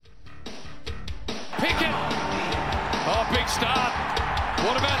kick it. Oh, big start.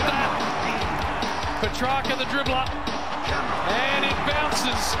 What about that? Petrarca, the dribbler. And it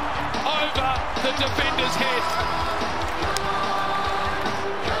bounces over the defender's head.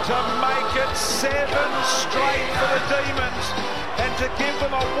 To make it 7 straight for the Demons and to give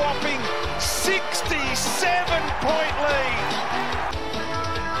them a whopping 67-point lead.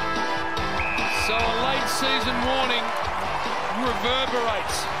 So a late season warning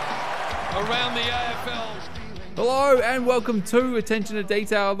reverberates around the AFL. Hello and welcome to Attention to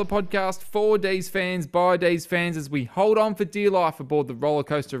Detail, the podcast for D's fans by D's fans as we hold on for dear life aboard the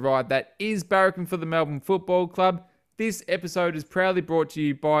rollercoaster ride that is barracking for the Melbourne Football Club. This episode is proudly brought to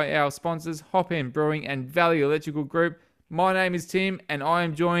you by our sponsors Hop End Brewing and Valley Electrical Group. My name is Tim and I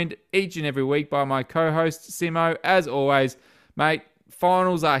am joined each and every week by my co-host Simo. As always, mate,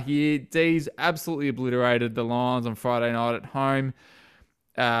 finals are here. D's absolutely obliterated the Lions on Friday night at home.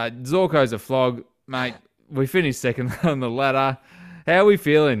 Zorko's a flog, mate. We finished second on the ladder. How are we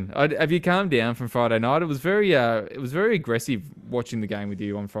feeling? Have you calmed down from Friday night? It was very aggressive watching the game with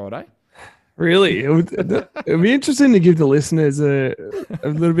you on Friday. Really? It'd be interesting to give the listeners a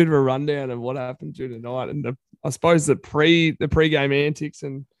little bit of a rundown of what happened during the night and I suppose the pre-game antics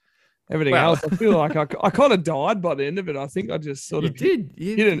and everything else. I feel like I kind of died by the end of it. I think I just sort of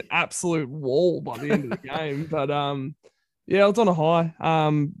hit an absolute wall by the end of the game. But yeah, it's on a high.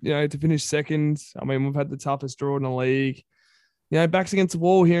 To finish second. I mean, we've had the toughest draw in the league. Backs against the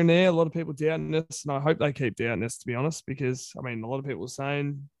wall here and there. A lot of people doubting us, and I hope they keep doubting us, to be honest, because I mean, a lot of people are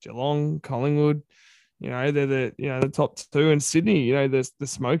saying Geelong, Collingwood, they're the top two, in Sydney, the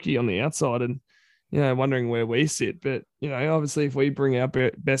smoky on the outside, and wondering where we sit. But obviously, if we bring our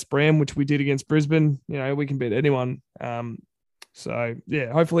best brand, which we did against Brisbane, we can beat anyone. So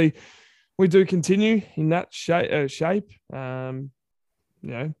yeah, hopefully we do continue in that shape.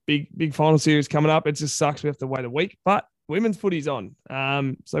 Big final series coming up. It just sucks we have to wait a week, but women's footy's on.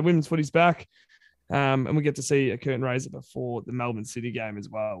 So women's footy's back. And we get to see a curtain raiser before the Melbourne City game as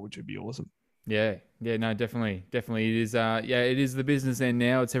well, which would be awesome. Yeah, no, definitely. It is. It is the business end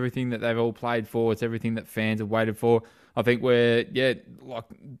now. It's everything that they've all played for. It's everything that fans have waited for. I think like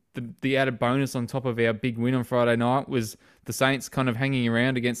the added bonus on top of our big win on Friday night was the Saints kind of hanging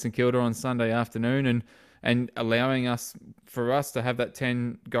around against St Kilda on Sunday afternoon and allowing us to have that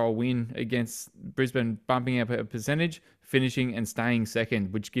 10-goal win against Brisbane, bumping up a percentage, finishing and staying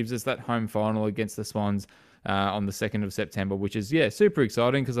second, which gives us that home final against the Swans on the 2nd of September, which is, super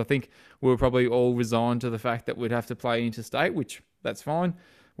exciting because I think we were probably all resigned to the fact that we'd have to play interstate, which that's fine.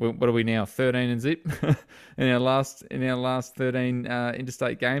 What are we now? 13 and zip in our last 13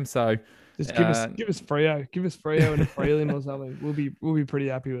 interstate games. So just give us Freo and a prelim or something. We'll be pretty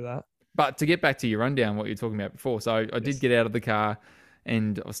happy with that. But to get back to your rundown, what you were talking about before, so I did get out of the car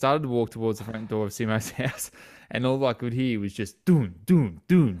and I started to walk towards the front door of Simo's house, and all I could hear was just doon, doon,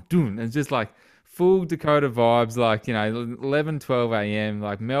 doon, doon. And it's just like full Dakota vibes, like, 11, 12 a.m.,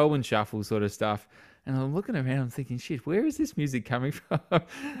 like Melbourne shuffle sort of stuff. And I'm looking around, I'm thinking, shit, where is this music coming from?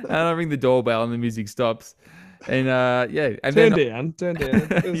 And I ring the doorbell and the music stops. And And turn down.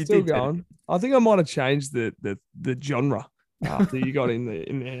 It's still going. I think I might have changed the genre after you got in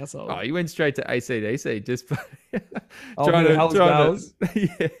the household. Oh, you went straight to AC/DC, just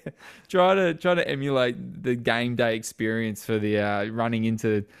trying to emulate the game day experience for the running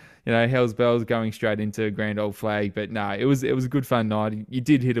into Hell's Bells, going straight into Grand Old Flag. But no, it was a good fun night. You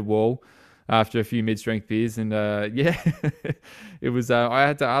did hit a wall after a few mid-strength beers, and it was. I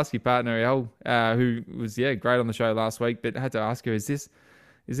had to ask your partner Elle, who was great on the show last week, but I had to ask her, is this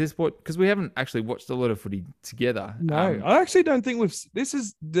what? Because we haven't actually watched a lot of footy together. No, I actually don't think we've. This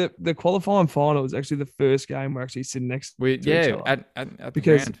is the qualifying final. Is actually the first game we're actually sitting next to each other. At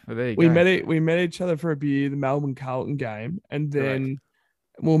because the ground. There you go. we met each other for a beer, the Melbourne Carlton game, and then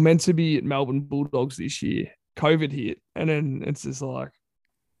we're meant to be at Melbourne Bulldogs this year. COVID hit, and then it's just like,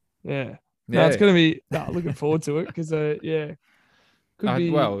 no, it's going to be looking forward to it because could be.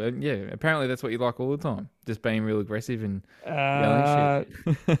 Well, apparently that's what you like all the time, just being real aggressive and yelling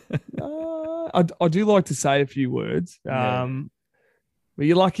shit. I do like to say a few words, but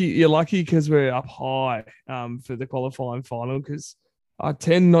you're lucky because we're up high for the qualifying final, because I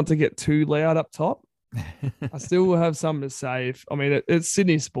tend not to get too loud up top. I still will have something to say. It's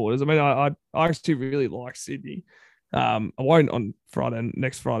Sydney supporters. I actually really like Sydney. I won't on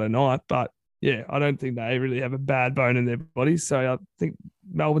next Friday night, but I don't think they really have a bad bone in their bodies. So I think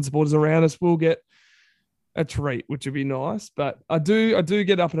Melbourne supporters around us will get a treat, which would be nice. But I do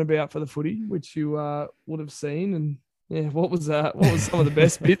get up and about for the footy, which you would have seen. And what was that? What was some of the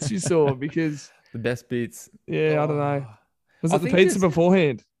best bits you saw? Because the best bits. I don't know. Was it the pizza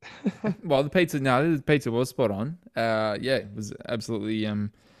beforehand? Well, the pizza was spot on. Yeah, it was absolutely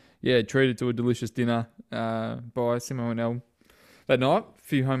treated to a delicious dinner by Simone and El that night. A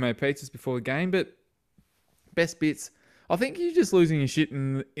few homemade pizzas before the game, but best bits. I think you're just losing your shit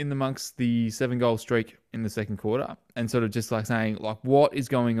in amongst the 7-goal streak in the second quarter, and sort of just like saying like, what is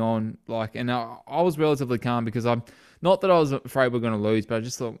going on? Like, and I was relatively calm because I'm not that I was afraid we're going to lose, but I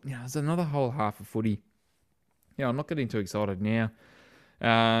just thought, there's another whole half of footy. I'm not getting too excited now.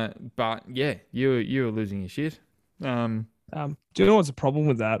 But yeah, you were losing your shit. Do you know what's the problem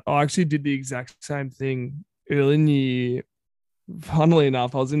with that? I actually did the exact same thing early in the year. Funnily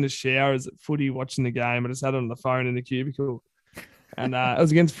enough, I was in the showers at footy watching the game. I just had it on the phone in the cubicle, and it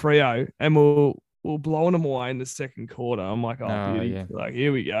was against Freo, and we're blowing them away in the second quarter. I'm like, beauty, yeah. like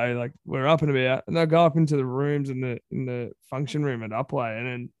here we go, like we're up and about, and they'll go up into the rooms in the function room at Upway, and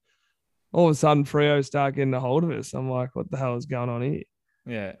then all of a sudden Freo start getting a hold of us. I'm like, what the hell is going on here?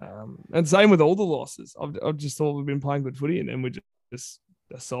 Yeah. And same with all the losses. I've just thought we've been playing good footy, and then we just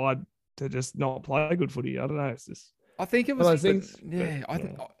decide to just not play good footy. I don't know. It's just. I think it was.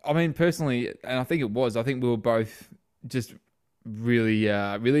 I mean, personally, and I think it was. I think we were both just really,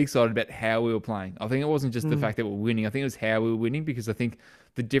 really excited about how we were playing. I think it wasn't just the fact that we were winning. I think it was how we were winning, because I think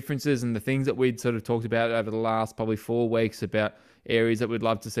the differences and the things that we'd sort of talked about over the last probably 4 weeks about areas that we'd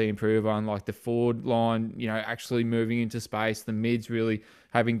love to see improve on, like the forward line, actually moving into space, the mids really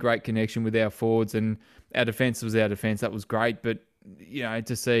having great connection with our forwards, and our defense was our defense. That was great. But,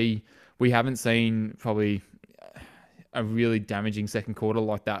 to see, we haven't seen probably a really damaging second quarter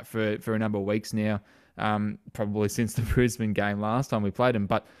like that for a number of weeks now, probably since the Brisbane game last time we played them.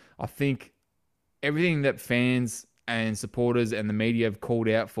 But I think everything that fans and supporters and the media have called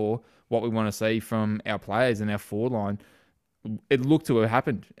out for, what we want to see from our players and our forward line, it looked to have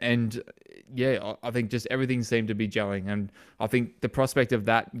happened. And yeah, I think just everything seemed to be gelling. And I think the prospect of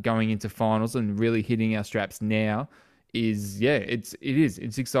that going into finals and really hitting our straps now is,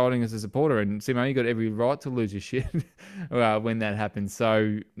 it's exciting as a supporter. And Simone, you got every right to lose your shit when that happens.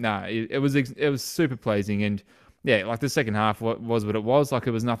 So it was super pleasing. And yeah, like the second half was what it was. Like,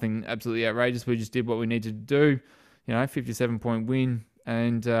 it was nothing absolutely outrageous. We just did what we needed to do. 57-point win,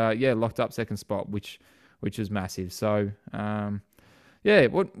 and locked up second spot, which was massive. So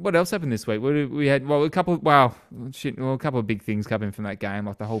what else happened this week? We had a couple of big things coming from that game,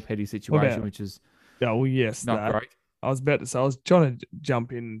 like the whole Petty situation, which is not great. I was about to say, I was trying to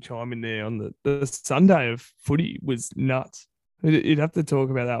jump in and chime in there on the Sunday of footy was nuts. You'd have to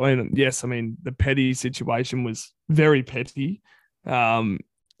talk about that one. Yes, I mean, the Petty situation was very petty. It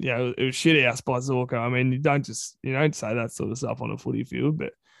was shit house by Zorko. I mean, you don't say that sort of stuff on a footy field.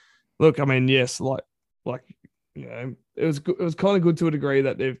 But look, I mean, yes, it was kind of good to a degree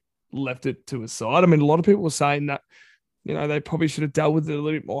that they've left it to a side. I mean, a lot of people were saying that, they probably should have dealt with it a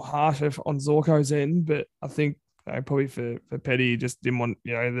little bit more harsher on Zorko's end. But I think probably for Petty, he just didn't want,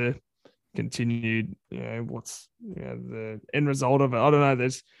 the continued, the end result of it. I don't know.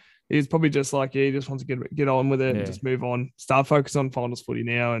 He's probably just like, he just wants to get on with it and just move on, start focus on finals footy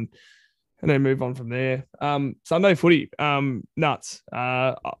now and then move on from there. Sunday footy, nuts.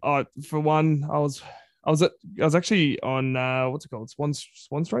 For one, I was actually on what's it called?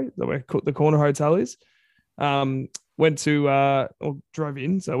 Swan Street, where the corner hotel is. Went to or drove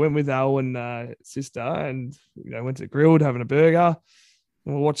in, so I went with Al and sister, and went to Grilled having a burger.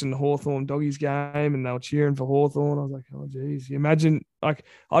 And we're watching the Hawthorn Doggies game, and they were cheering for Hawthorn. I was like, oh geez, you imagine, like,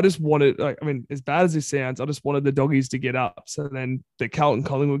 I just wanted, as bad as this sounds, I just wanted the Doggies to get up. So then the Carlton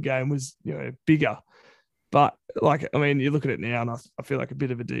Collingwood game was bigger. But you look at it now, and I feel like a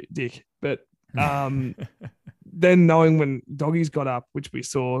bit of a dick. But then knowing when Doggies got up, which we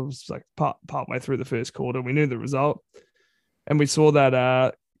saw, it was like part way through the first quarter, we knew the result, and we saw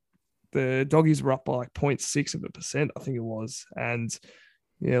that the Doggies were up by 0.6%, I think it was, and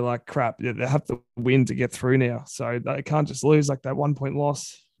crap, they have to win to get through now, so they can't just lose. Like, that 1 point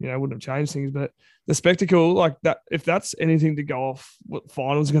loss, wouldn't have changed things, but the spectacle, like that, if that's anything to go off what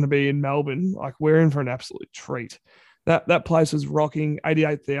finals are going to be in Melbourne, like, we're in for an absolute treat. That place was rocking,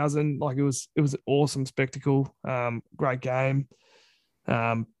 88,000. Like, it was an awesome spectacle. Great game.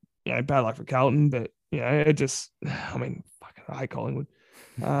 Bad luck for Carlton, but it just, fucking, I hate Collingwood.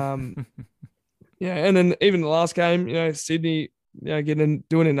 And then even the last game, Sydney, doing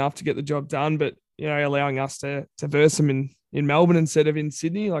enough to get the job done, but allowing us to verse them in Melbourne instead of in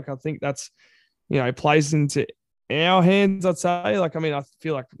Sydney. Like, I think that's plays into our hands, I'd say. Like, I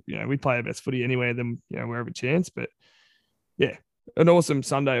feel like we play our best footy anywhere than wherever a chance, but yeah, an awesome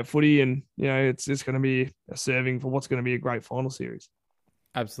Sunday of footy, and it's just going to be a serving for what's going to be a great final series.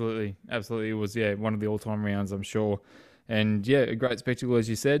 Absolutely. It was one of the all-time rounds, I'm sure. And yeah, a great spectacle, as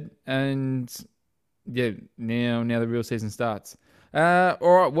you said. And yeah, now the real season starts. All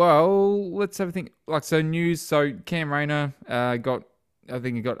right, well, let's have a think. News. So Cam Rayner I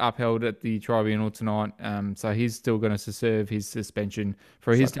think he got upheld at the tribunal tonight. So he's still going to serve his suspension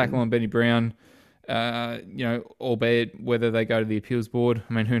for his tackle on Benny Brown. Albeit whether they go to the appeals board.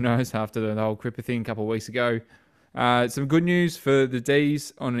 I mean, who knows after the whole Cripper thing a couple of weeks ago. Some good news for the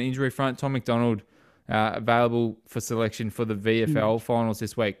Ds on an injury front. Tom McDonald available for selection for the VFL finals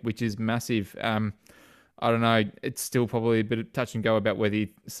this week, which is massive. I don't know. It's still probably a bit of touch and go about whether you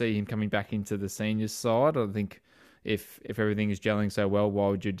see him coming back into the seniors side. I think if everything is gelling so well, why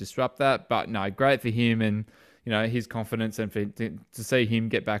would you disrupt that? But no, great for him and his confidence, and to see him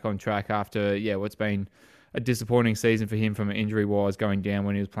get back on track after what's been a disappointing season for him from an injury wise, going down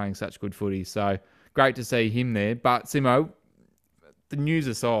when he was playing such good footy. So great to see him there. But Simo, the news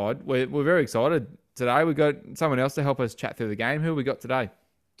aside, we're very excited today. We've got someone else to help us chat through the game. Who have we got today?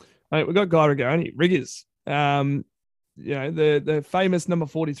 Mate, we've got Guy Rigoni, Riggers. The famous number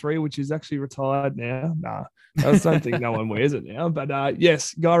 43, which is actually retired now. Nah, I don't think no one wears it now. But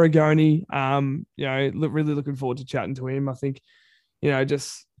yes, Guy Rigoni, really looking forward to chatting to him. I think,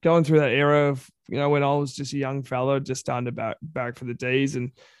 just going through that era of, when I was just a young fella, just starting to back for the Ds.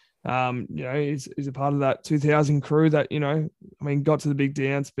 And, he's a part of that 2000 crew that, got to the big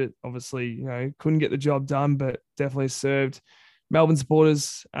dance, but obviously, couldn't get the job done, but definitely served Melbourne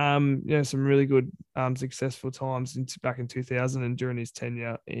supporters, some really good, successful times back in 2000 and during his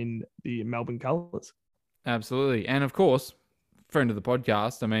tenure in the Melbourne Colours. Absolutely. And of course, friend of the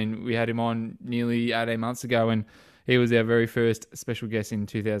podcast. I mean, we had him on nearly 18 months ago and he was our very first special guest in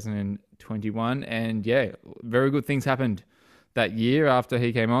 2021. And yeah, very good things happened that year after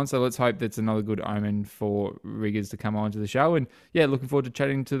he came on. So let's hope that's another good omen for Riggers to come on to the show. And yeah, looking forward to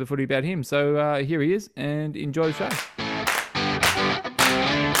chatting to the footy about him. So here he is and enjoy the show.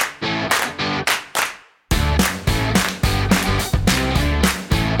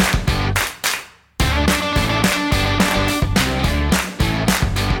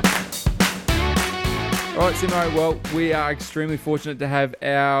 All right, Simo, well, we are extremely fortunate to have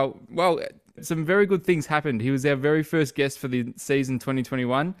some very good things happened. He was our very first guest for the season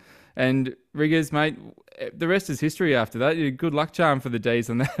 2021. And Riggers, mate, the rest is history after that. You're a good luck charm for the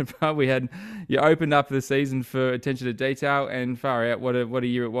Ds on that part. You opened up the season for attention to detail and far out. What a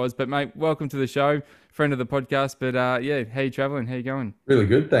year it was. But, mate, welcome to the show, friend of the podcast. But, how you travelling? How you going? Really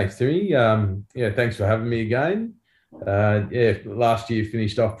good, thanks, Timmy. Thanks for having me again. Last year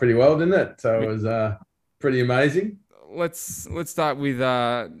finished off pretty well, didn't it? So it was pretty amazing. Let's start with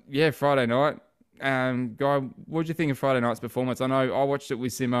Friday night. Guy, what did you think of Friday night's performance? I know I watched it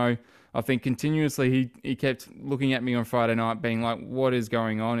with Simo. I think continuously he kept looking at me on Friday night being like, what is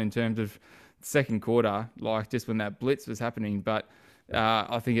going on in terms of second quarter, like just when that blitz was happening. But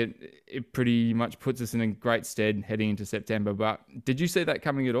I think it pretty much puts us in a great stead heading into September. But did you see that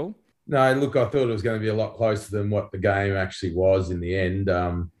coming at all? No, look, I thought it was going to be a lot closer than what the game actually was in the end.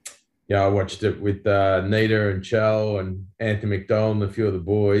 I watched it with Nita and Chell and Anthony McDonald and a few of the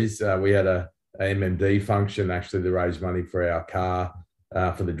boys. We had a MMD function actually to raise money for our car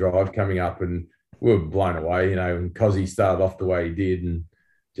for the drive coming up, and we were blown away, and Cozzy started off the way he did, and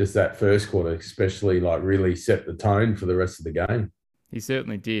just that first quarter especially really set the tone for the rest of the game. He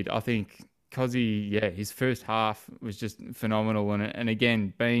certainly did. I think Cozzy, his first half was just phenomenal, and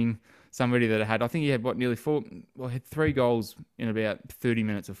again, being somebody that had he had had 3 goals in about 30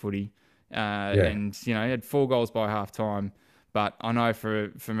 minutes of footy, and he had 4 goals by half time. But I know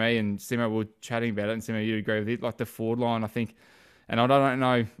for me and Simo, we were chatting about it, and Simo, you agree with it, like the forward line, I think, and I don't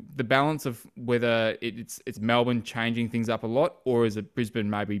know the balance of whether it's Melbourne changing things up a lot, or is it Brisbane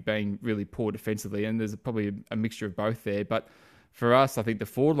maybe being really poor defensively, and there's probably a mixture of both there. But for us, I think the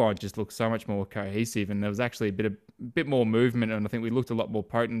forward line just looked so much more cohesive, and there was actually a bit more movement, and I think we looked a lot more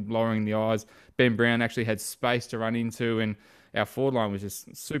potent, lowering the eyes. Ben Brown actually had space to run into, and our forward line was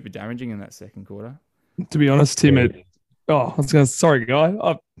just super damaging in that second quarter. To be honest, Tim, sorry, Guy.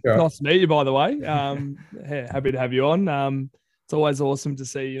 Nice to meet you, by the way. Happy to have you on. It's always awesome to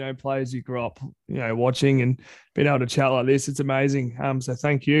see, players you grew up, watching and being able to chat like this. It's amazing. So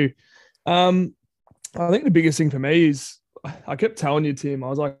thank you. I think the biggest thing for me is, I kept telling you, Tim, I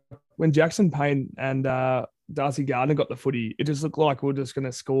was like, when Jackson Payne and Darcy Gardner got the footy, it just looked like we were just going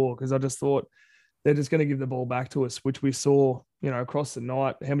to score, because I just thought they're just going to give the ball back to us, which we saw, across the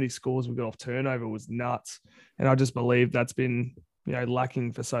night. How many scores we got off turnover was nuts. And I just believe that's been,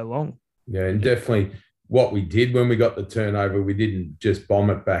 lacking for so long. Yeah, and definitely what we did when we got the turnover, we didn't just bomb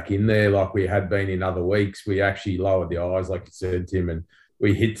it back in there like we had been in other weeks. We actually lowered the eyes, like you said, Tim, and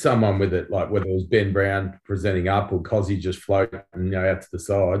we hit someone with it, like whether it was Ben Brown presenting up or Cozzy just floating, out to the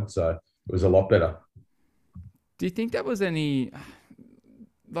side. So it was a lot better. Do you think that was any,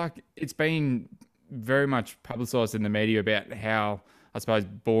 like, it's been very much publicised in the media about how, I suppose,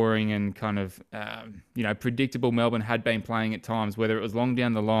 boring and kind of, predictable Melbourne had been playing at times, whether it was long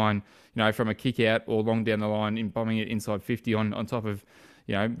down the line, from a kick out, or long down the line in bombing it inside 50 on top of,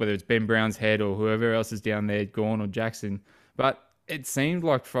 whether it's Ben Brown's head or whoever else is down there, Gawn or Jackson. But it seemed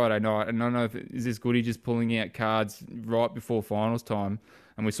like Friday night, and I don't know if is this Goody just pulling out cards right before finals time,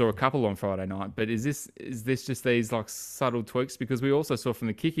 and we saw a couple on Friday night. But is this just these like subtle tweaks? Because we also saw from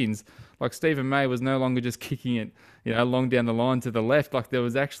the kick-ins, like Stephen May was no longer just kicking it, long down the line to the left. Like there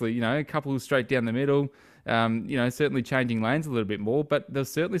was actually, a couple straight down the middle. Certainly changing lanes a little bit more, but there's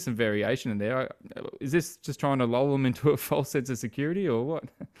certainly some variation in there. Is this just trying to lull them into a false sense of security, or what?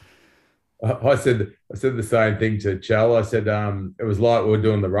 I said the same thing to Chell. I said it was like we were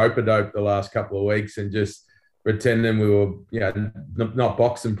doing the rope-a-dope the last couple of weeks and just pretending we were, not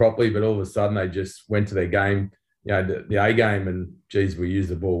boxing properly, but all of a sudden they just went to their game, the A game, and geez, we used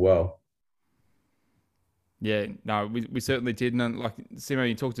the ball well. Yeah, no, we certainly did. And like Simo,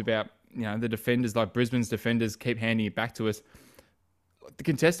 you talked about, the defenders, like Brisbane's defenders keep handing it back to us. The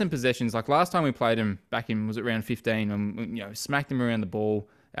contestant possessions, like last time we played them back in, was it round 15, and smacked them around the ball,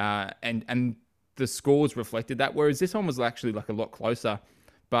 and the scores reflected that. Whereas this one was actually like a lot closer.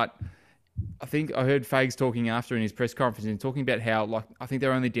 But I think I heard Fags talking after in his press conference and talking about how, like, I think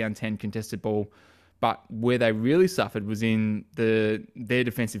they're only down 10 contested ball, but where they really suffered was in their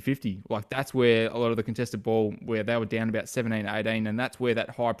defensive 50. Like that's where a lot of the contested ball, where they were down about 17, 18, and that's where that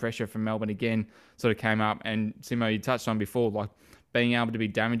high pressure from Melbourne again sort of came up. And Simo, you touched on before, like being able to be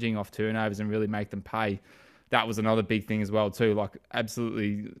damaging off turnovers and really make them pay. That was another big thing as well too. Like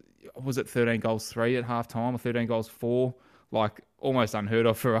absolutely, was it 13 goals 3 at halftime or 13 goals 4? Like almost unheard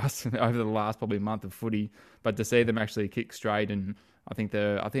of for us over the last probably month of footy. But to see them actually kick straight, and I think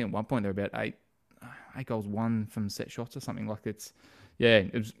at one point they're about 8 goals 1 from set shots or something. Like it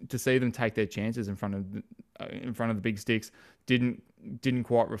was, to see them take their chances in front of the big sticks didn't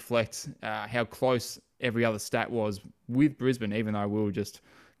quite reflect how close every other stat was with Brisbane, even though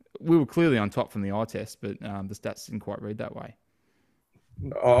we were clearly on top from the eye test, but the stats didn't quite read that way.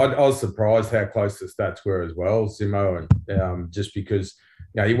 I was surprised how close the stats were as well, Simo, and just because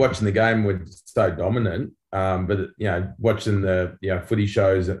you're watching the game, we're so dominant. But watching the footy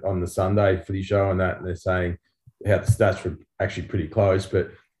shows on the Sunday footy show and that, and they're saying how the stats were actually pretty close.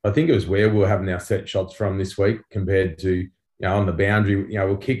 But I think it was where we were having our set shots from this week compared to on the boundary.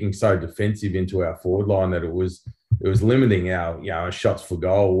 We're kicking so defensive into our forward line that it was limiting our shots for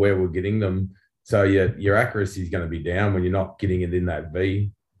goal where we're getting them. So your accuracy is going to be down when you're not getting it in that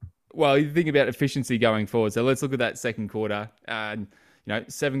V. Well, you think about efficiency going forward. So let's look at that second quarter.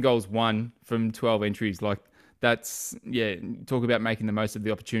 7 goals 1 from 12 entries. Like that's, talk about making the most of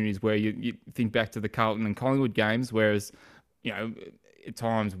the opportunities, where you think back to the Carlton and Collingwood games, whereas, at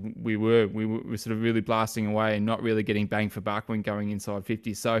times we were sort of really blasting away and not really getting bang for buck when going inside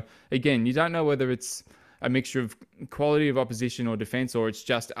 50. So again, you don't know whether it's a mixture of quality of opposition or defence, or it's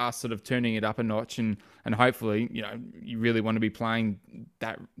just us sort of turning it up a notch, and hopefully, you really want to be playing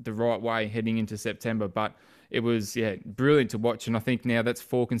that the right way heading into September. But it was, brilliant to watch. And I think now that's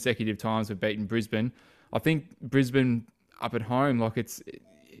 4 consecutive times we've beaten Brisbane. I think Brisbane up at home, like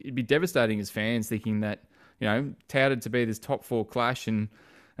it'd be devastating as fans thinking that, touted to be this top 4 clash. And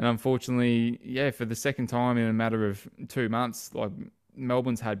unfortunately, for the second time in a matter of 2 months, like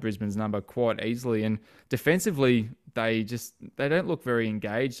Melbourne's had Brisbane's number quite easily. And defensively, they don't look very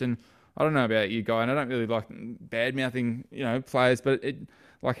engaged. And I don't know about you, Guy, and I don't really like bad-mouthing, players, but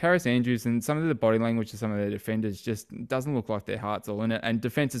like Harris Andrews and some of the body language of some of their defenders just doesn't look like their heart's all in it. And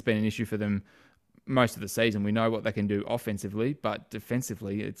defence has been an issue for them most of the season. We know what they can do offensively, but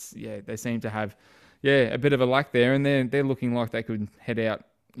defensively, they seem to have, a bit of a lack there. And they're looking like they could head out,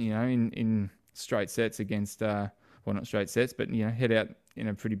 in straight sets against, well, not straight sets, but, head out in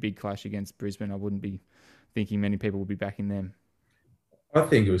a pretty big clash against Brisbane. I wouldn't be thinking many people would be backing them. I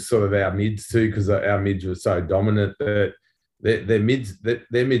think it was sort of our mids too, because our mids were so dominant that their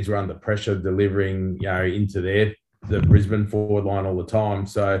mids were under pressure delivering, into the Brisbane forward line all the time.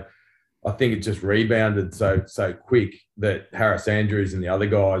 So I think it just rebounded so quick that Harris Andrews and the other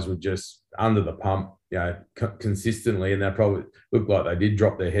guys were just under the pump, consistently, and they probably looked like they did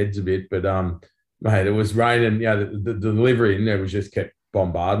drop their heads a bit. But mate, it was raining. The delivery in there was just kept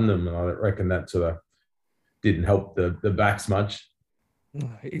bombarding them, and I reckon that sort of didn't help the backs much.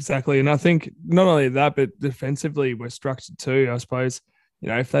 Exactly. And I think not only that, but defensively we're structured too. I suppose,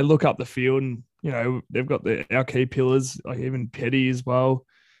 if they look up the field and, they've got our key pillars, like even Petty as well.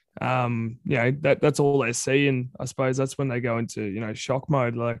 That's all they see. And I suppose that's when they go into, shock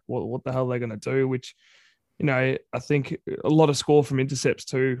mode, like what the hell are they going to do, which, I think a lot of score from intercepts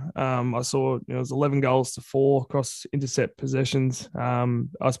too. I saw, it was 11 goals to 4 across intercept possessions.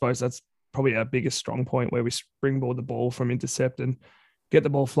 I suppose that's probably our biggest strong point, where we springboard the ball from intercept and get the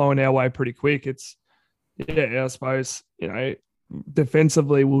ball flowing our way pretty quick. I suppose,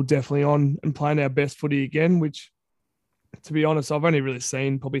 defensively we're definitely on and playing our best footy again, which, to be honest, I've only really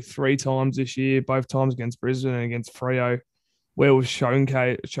seen probably 3 times this year, both times against Brisbane and against Freo, where we've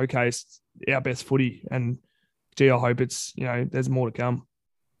showcased our best footy. And gee, I hope it's, there's more to come.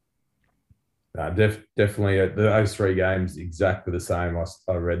 Definitely those 3 games exactly the same.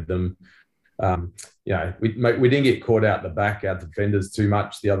 I read them. We didn't get caught out the back, our defenders, too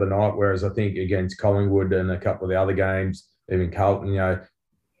much the other night, whereas I think against Collingwood and a couple of the other games, even Carlton,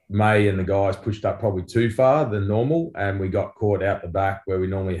 May and the guys pushed up probably too far than normal, and we got caught out the back where we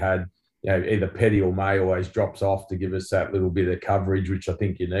normally had, either Petty or May always drops off to give us that little bit of coverage, which I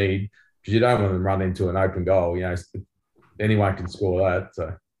think you need, because you don't want them run into an open goal. Anyone can score that.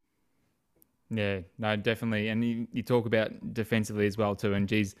 So. Yeah, no, definitely. And you talk about defensively as well too, and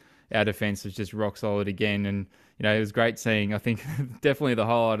geez, our defence was just rock solid again. And, it was great seeing, I think definitely the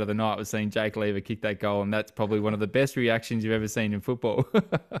highlight of the night was seeing Jake Lever kick that goal. And that's probably one of the best reactions you've ever seen in football.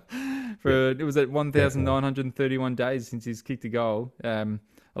 It was at 1,931 days since he's kicked a goal. A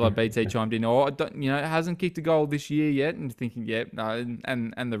lot of BT chimed in, hasn't kicked a goal this year yet. And thinking, no,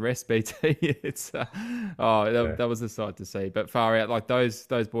 and the rest BT, it's, that was a sight to see. But far out, like those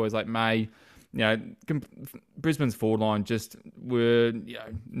boys like May, Brisbane's forward line just were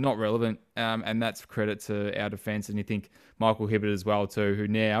not relevant, and that's credit to our defence. And you think Michael Hibbert as well too, who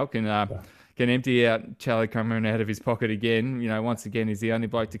now can empty out Charlie Cameron out of his pocket again. Once again, he's the only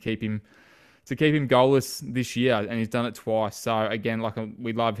bloke to keep him goalless this year, and he's done it twice. So again,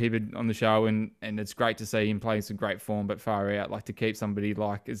 we love Hibbert on the show, and it's great to see him playing some great form. But far out, to keep somebody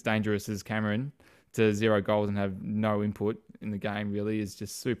like as dangerous as Cameron to 0 goals and have no input in the game really is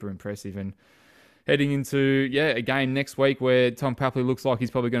just super impressive. And heading into, a game next week where Tom Papley looks like he's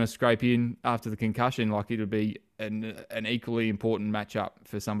probably going to scrape in after the concussion, it'll be an equally important matchup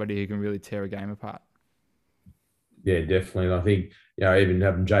for somebody who can really tear a game apart. Yeah, definitely. And I think, even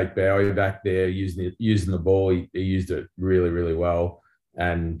having Jake Bowie back there using the ball, he used it really, really well,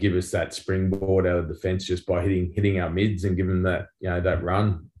 and give us that springboard out of defence just by hitting our mids and giving that, that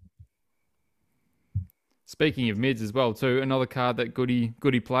run. Speaking of mids as well, too, another card that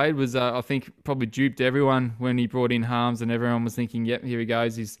Goody played was, I think, probably duped everyone when he brought in Harms, and everyone was thinking, yep, here he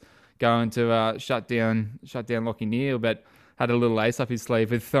goes. He's going to shut down Lachie Neale, but had a little ace up his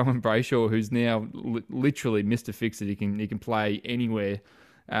sleeve with Thurman Brayshaw, who's now literally Mr. Fix-It. He can play anywhere,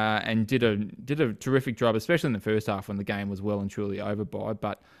 and did a terrific job, especially in the first half when the game was well and truly over by.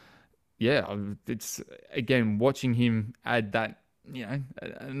 But yeah, it's again watching him add that.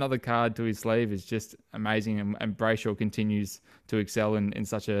 Another card to his sleeve is just amazing, and Brayshaw continues to excel in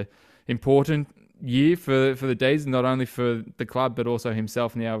such a important year for the D's, not only for the club but also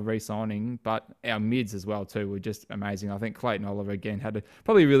himself now re-signing, but our mids as well too were just amazing. I think Clayton Oliver again had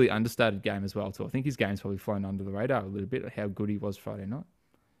probably a really understated game as well too. I think his game's probably flown under the radar a little bit how good he was Friday night.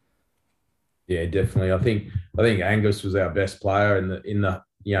 Yeah, definitely. I think Angus was our best player in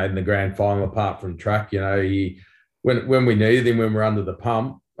the grand final apart from Track. When we needed him, when we were under the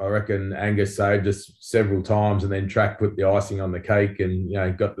pump, I reckon Angus saved us several times, and then Track put the icing on the cake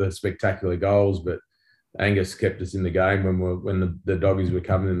and got the spectacular goals. But Angus kept us in the game when the Doggies were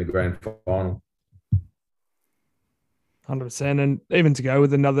coming in the grand final. 100%, and even to go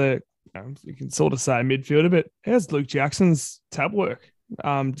with another, you can sort of say midfielder, but how's Luke Jackson's tab work?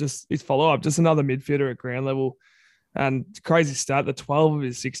 Just his follow-up, just another midfielder at ground level. And crazy stat, the 12 of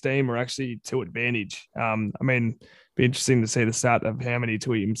his 16 were actually to advantage. Be interesting to see the stat of how many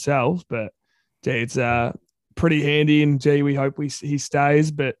to himself, but it's pretty handy, and we hope he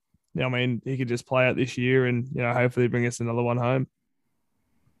stays. But he could just play out this year and hopefully bring us another one home.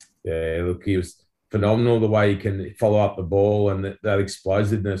 Yeah, look, he was phenomenal the way he can follow up the ball, and that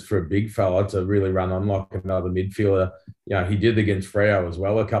explosiveness for a big fella to really run on like another midfielder. He did against Freo as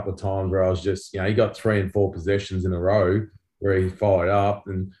well a couple of times where I was just, he got 3 and 4 possessions in a row where he followed up,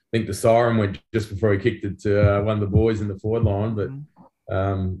 and I think the siren went just before he kicked it to one of the boys in the forward line. But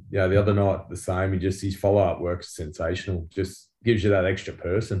the other night the same. His follow up work is sensational. Just gives you that extra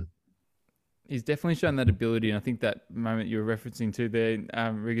person. He's definitely shown that ability, and I think that moment you were referencing to there,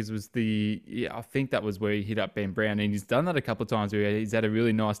 Riggers, was I think that was where he hit up Ben Brown, and he's done that a couple of times where he's had a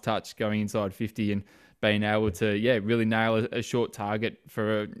really nice touch going inside 50 and being able to, really nail a short target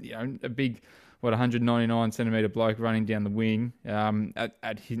for a big, 199 centimetre bloke running down the wing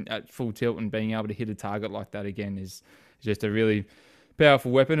at full tilt, and being able to hit a target like that again is just a really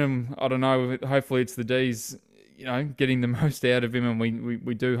powerful weapon. And I don't know, hopefully it's the D's, getting the most out of him, and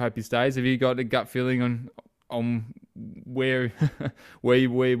we do hope he stays. Have you got a gut feeling on where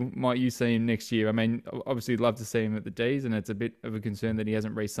might you see him next year? I mean, obviously, you'd love to see him at the D's, and it's a bit of a concern that he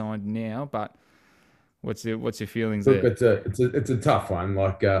hasn't re-signed now. But what's your feelings there? Look, it's a tough one.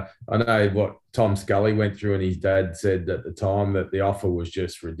 Like I know what Tom Scully went through, and his dad said at the time that the offer was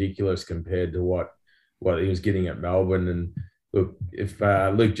just ridiculous compared to what he was getting at Melbourne. And look, if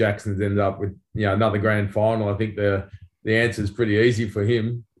Luke Jackson's ended up with another grand final, I think the answer is pretty easy for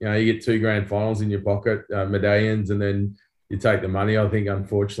him. You get 2 grand finals in your pocket, medallions, and then you take the money, I think,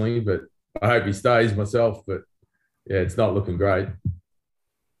 unfortunately. But I hope he stays myself. But yeah, it's not looking great.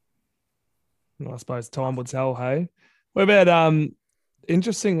 I suppose time will tell, hey? What about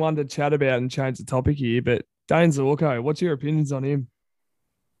interesting one to chat about and change the topic here, but Dane Zorko, what's your opinions on him?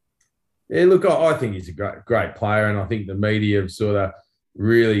 Yeah, look, I think he's a great player, and I think the media have sort of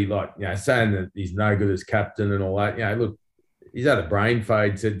really saying that he's no good as captain and all that. Look, he's had a brain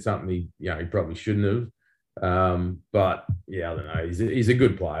fade, said something he probably shouldn't have. But yeah, I don't know. He's a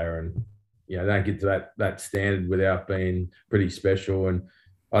good player, and don't get to that standard without being pretty special. And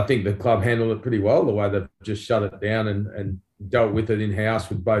I think the club handled it pretty well, the way they've just shut it down and dealt with it in-house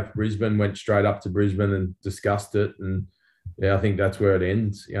with both Brisbane, went straight up to Brisbane and discussed it. And I think that's where it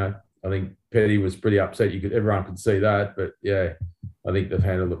ends. I think Petty was pretty upset. Everyone could see that, but I think they've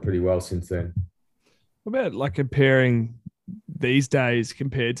handled it pretty well since then. What about comparing these days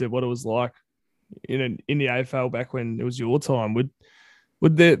compared to what it was like in the AFL back when it was your time?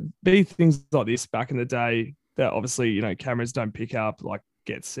 Would there be things like this back in the day that obviously cameras don't pick up, like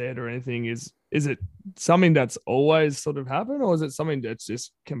get said or anything? Is it something that's always sort of happened, or is it something that's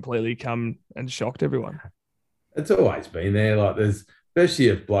just completely come and shocked everyone? It's always been there. Like there's, especially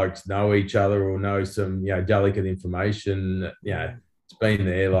if blokes know each other or know some delicate information, it's been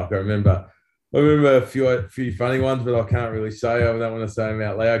there. Like I remember a few funny ones, but I can't really say. I don't want to say them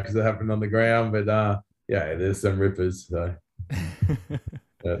out loud because it happened on the ground. But there's some rippers. So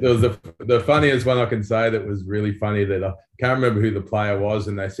there was the funniest one I can say that was really funny, that I can't remember who the player was,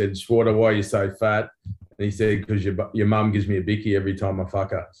 and they said, "Schwarter, why are you so fat?" And he said, "Because your mum gives me a bicky every time I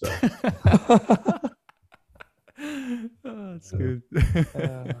fuck her." So. Oh, that's good.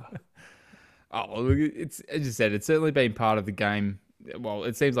 It's, as you said, it's certainly been part of the game. Well,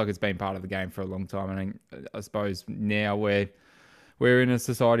 it seems like it's been part of the game for a long time. And I suppose now we're in a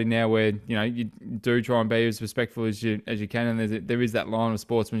society now where you do try and be as respectful as you can, and there is that line of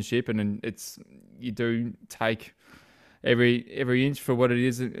sportsmanship, and you do take every inch for what it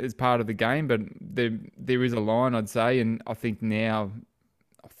is as part of the game. But there is a line, I'd say, and I think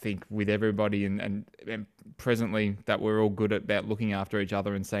with everybody and presently that we're all good about looking after each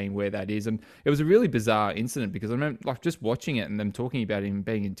other and seeing where that is. And it was a really bizarre incident because I remember just watching it and them talking about him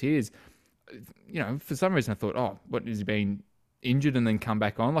being in tears. For some reason I thought, oh, what, is he being injured and then come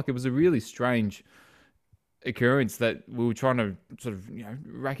back on? Like, it was a really strange occurrence that we were trying to sort of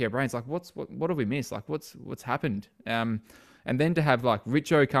rack our brains, like what have we missed? Like what's happened? And then to have like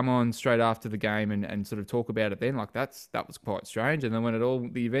Richo come on straight after the game and sort of talk about it then, like that was quite strange. And then when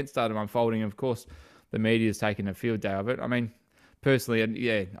the event started unfolding, of course, the media's taken a field day of it. I mean, personally,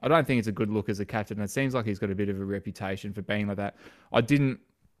 I don't think it's a good look as a captain. It seems like he's got a bit of a reputation for being like that. I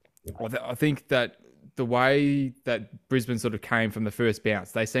think that the way that Brisbane sort of came from the first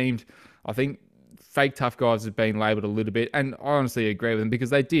bounce, they seemed, I think, fake tough guys have been labelled a little bit, and I honestly agree with them because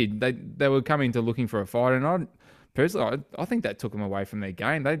they did. They were coming to looking for a fight, and I think that took them away from their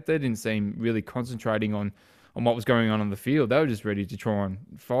game. They didn't seem really concentrating on what was going on the field. They were just ready to try and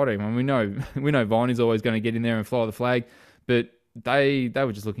fight him. And we know Viney's always going to get in there and fly the flag, but they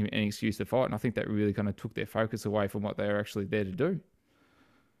were just looking for any excuse to fight, and I think that really kind of took their focus away from what they were actually there to do.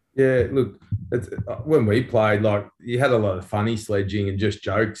 Yeah, look, when we played, like, you had a lot of funny sledging and just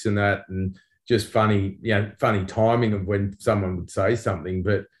jokes and that, and just funny timing of when someone would say something.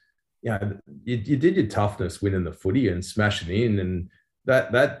 But you did your toughness winning the footy and smashing in, and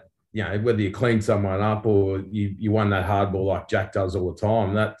that whether you clean someone up or you won that hard ball like Jack does all the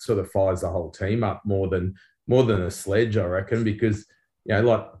time, that sort of fires the whole team up more than a sledge, I reckon, because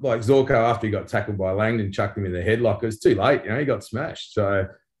like Zorko, after he got tackled by Langdon, chucked him in the headlock, it was too late. He got smashed. So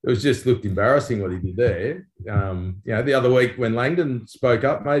it was just looked embarrassing what he did there. The other week when Langdon spoke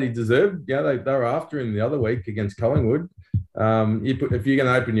up, mate, he deserved. They were after him the other week against Collingwood. If you're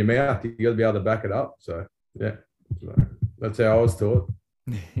going to open your mouth, you got to be able to back it up. So that's how I was taught.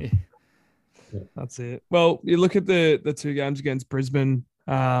 That's it. Well, you look at the two games against Brisbane,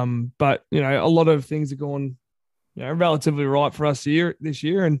 but a lot of things are going, relatively right for us this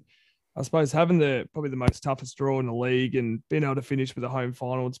year, and I suppose having probably the most toughest draw in the league and being able to finish with a home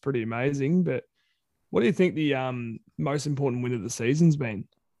final, it's pretty amazing. But what do you think the most important win of the season's been?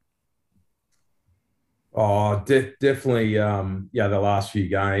 Oh, definitely. The last few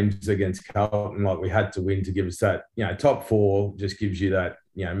games against Carlton, like we had to win to give us that. Top four just gives you that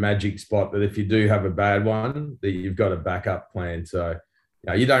magic spot that if you do have a bad one, that you've got a backup plan. So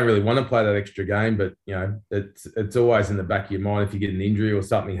you don't really want to play that extra game, but it's always in the back of your mind if you get an injury or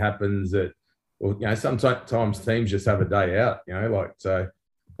something happens that, sometimes teams just have a day out.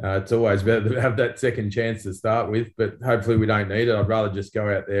 It's always better to have that second chance to start with, but hopefully we don't need it. I'd rather just go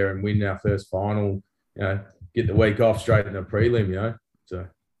out there and win our first final. Get the week off straight in a prelim. So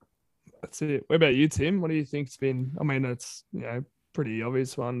that's it. What about you, Tim? What do you think's been? I mean, it's pretty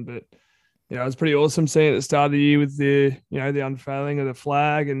obvious one, but it was pretty awesome seeing at the start of the year with the the unfurling of the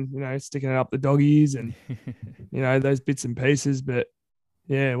flag and sticking it up the doggies and those bits and pieces. But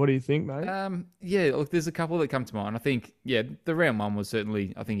what do you think, mate? Look, there's a couple that come to mind. I think the round one was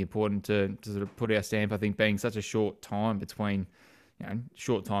certainly important to sort of put our stamp. I think being such a short time between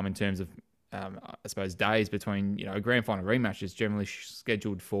short time in terms of I suppose days between a grand final rematch is generally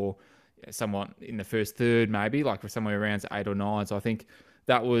scheduled for somewhat in the first third, maybe like for somewhere around 8 or 9. So I think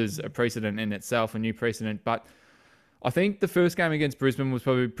that was a precedent in itself, a new precedent. But I think the first game against Brisbane was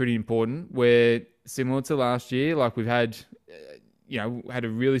probably pretty important, where similar to last year, like we've had, had a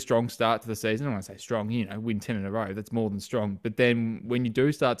really strong start to the season. I want to say strong, win 10 in a row. That's more than strong. But then when you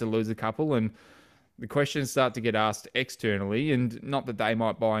do start to lose a couple and the questions start to get asked externally, and not that they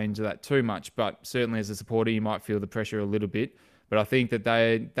might buy into that too much, but certainly as a supporter, you might feel the pressure a little bit. But I think that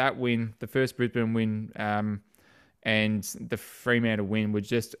that win, the first Brisbane win, and the Fremantle win were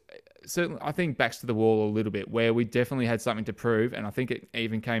just certainly, I think, backs to the wall a little bit, where we definitely had something to prove. And I think it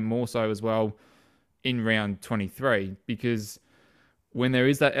even came more so as well in round 23, because when there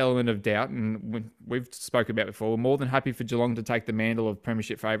is that element of doubt, and we've spoken about before, we're more than happy for Geelong to take the mantle of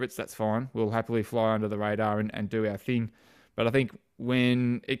premiership favourites. That's fine. We'll happily fly under the radar and do our thing. But I think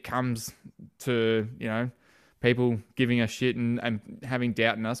when it comes to, people giving us shit and having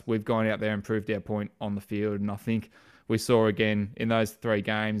doubt in us, we've gone out there and proved our point on the field. And I think we saw again in those 3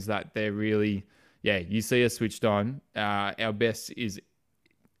 games that they're really, you see us switched on. Our best is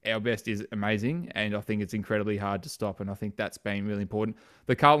amazing, and I think it's incredibly hard to stop, and I think that's been really important.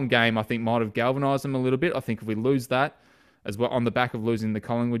 The Carlton game, I think, might have galvanised them a little bit. I think if we lose that as well, on the back of losing the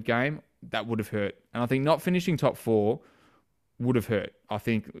Collingwood game, that would have hurt. And I think not finishing top 4 would have hurt. I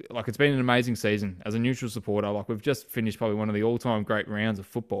think, it's been an amazing season. As a neutral supporter, we've just finished probably one of the all-time great rounds of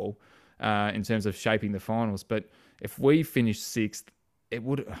football in terms of shaping the finals. But if we finish 6th, it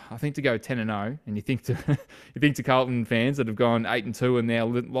would, I think, to go 10-0, and you think to Carlton fans that have gone 8-2 and now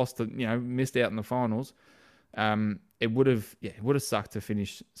lost, missed out in the finals, it would have sucked to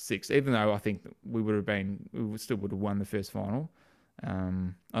finish 6th. Even though I think we still would have won the first final. I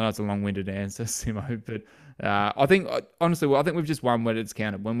know it's a long-winded answer, Simo, but I think honestly, I think we've just won when it's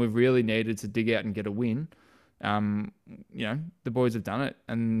counted. When we've really needed to dig out and get a win, the boys have done it,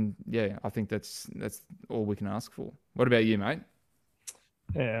 and I think that's all we can ask for. What about you, mate?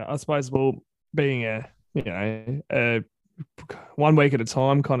 Yeah, I suppose, being a 1 week at a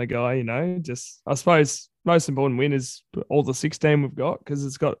time kind of guy, just I suppose most important win is all the 16 we've got, because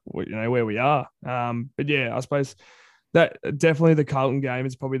it's got where we are. But I suppose that definitely the Carlton game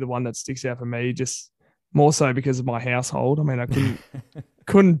is probably the one that sticks out for me, just more so because of my household. I mean, I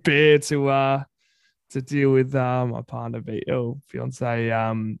couldn't bear to deal with my partner,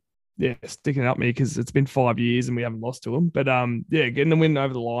 fiance, sticking up me, because it's been 5 years and we haven't lost to them. But getting the win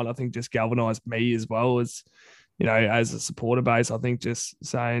over the line, I think, just galvanised me as well as, as a supporter base. I think just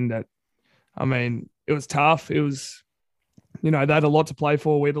saying that, I mean, it was tough. It was, they had a lot to play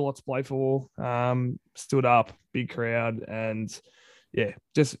for. We had a lot to play for. Stood up, big crowd, and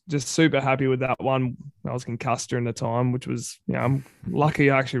just super happy with that one. I was concussed during the time, which was, I'm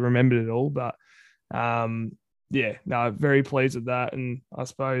lucky I actually remembered it all. But very pleased with that. And I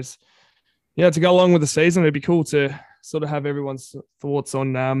suppose, to go along with the season, it'd be cool to sort of have everyone's thoughts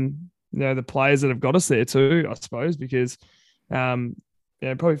on, the players that have got us there too, I suppose, because,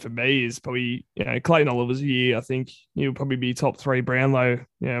 probably for me is probably, Clayton Oliver's year. I think he'll probably be top 3 Brownlow.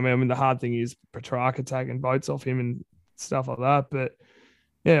 I mean, the hard thing is Petrarca taking votes off him and stuff like that. But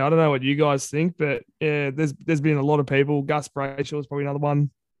Yeah, I don't know what you guys think, but yeah, there's been a lot of people. Gus Brayshaw is probably another one.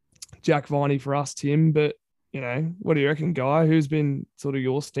 Jack Viney for us, Tim. But what do you reckon, Guy? Who's been sort of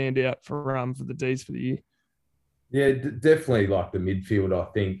your standout for the D's for the year? Yeah, definitely like the midfield, I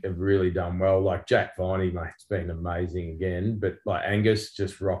think, have really done well. Like Jack Viney, mate's been amazing again. But like Angus,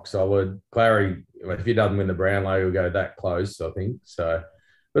 just rock solid. Clary, if he doesn't win the Brownlow, he'll go that close, I think. So,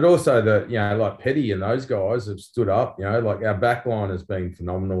 but also like Petty and those guys have stood up. Like our back line has been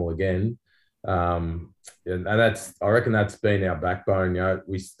phenomenal again. And I reckon that's been our backbone.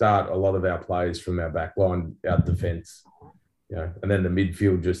 We start a lot of our plays from our back line, our defence, and then the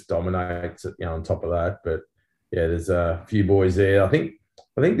midfield just dominates it, on top of that. But yeah, there's a few boys there. I think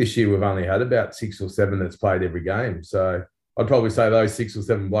this year we've only had about 6 or 7 that's played every game. So I'd probably say those 6 or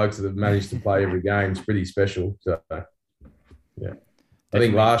 7 blokes that have managed to play every game is pretty special. So yeah, I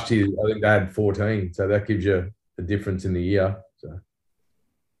think last year they had 14, so that gives you a difference in the year. So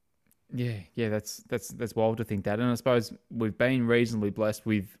yeah, that's wild to think that. And I suppose we've been reasonably blessed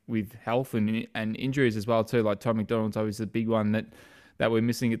with health and injuries as well too. Like Tom McDonald's obviously the big one that we're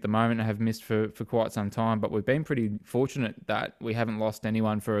missing at the moment and have missed for quite some time. But we've been pretty fortunate that we haven't lost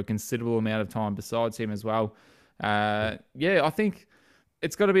anyone for a considerable amount of time besides him as well. I think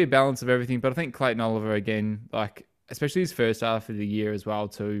it's got to be a balance of everything. But I think Clayton Oliver, again, like especially his first half of the year as well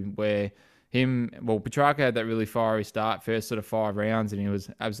too, where Petrarca had that really fiery start, first sort of 5 rounds, and he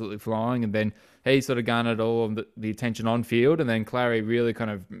was absolutely flying. And then he sort of garnered all of the attention on field. And then Clary really kind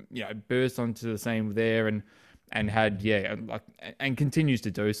of, burst onto the scene there and had, and continues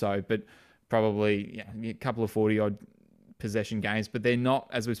to do so, but probably a couple of 40-odd possession games. But they're not,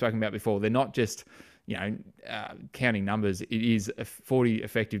 as we've spoken about before, they're not just, counting numbers. It is 40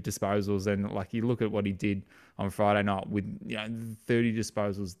 effective disposals. And like you look at what he did on Friday night with 30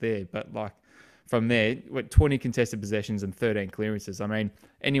 disposals there. But like from there, 20 contested possessions and 13 clearances. I mean,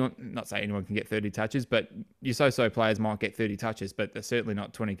 not saying anyone can get 30 touches, but your so-so players might get 30 touches, but they're certainly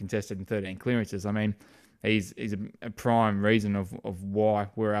not 20 contested and 13 clearances. I mean, he's a prime reason of why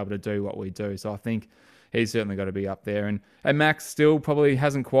we're able to do what we do. So I think he's certainly got to be up there. And Max still probably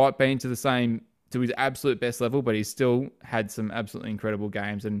hasn't quite been to his absolute best level, but he's still had some absolutely incredible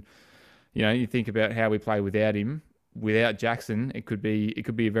games. And you think about how we play without him, without Jackson, it could be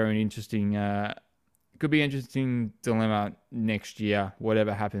a very interesting dilemma next year,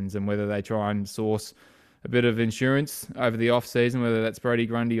 whatever happens, and whether they try and source a bit of insurance over the off season, whether that's Brody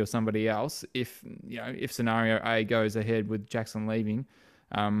Grundy or somebody else. If scenario A goes ahead with Jackson leaving,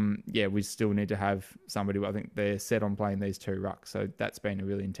 we still need to have somebody. I think they're set on playing these 2 rucks, so that's been a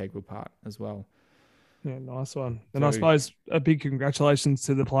really integral part as well. Yeah, nice one. And I suppose a big congratulations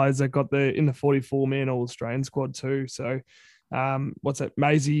to the players that got in the 44-man All-Australian squad too. So, what's that?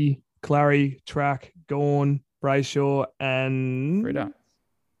 Maisie, Clary, Track, Gawn, Brayshaw, and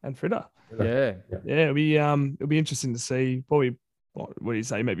Fritter. Yeah. It'll be interesting to see. Probably, what do you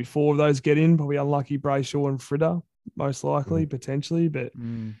say? Maybe 4 of those get in. Probably unlucky Brayshaw and Fritter, most likely, potentially. But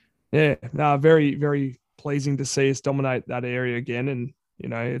very, very pleasing to see us dominate that area again. And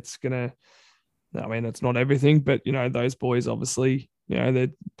it's gonna. I mean, it's not everything, but those boys obviously, they're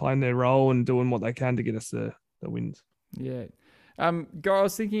playing their role and doing what they can to get us the wins. Yeah. Guy, I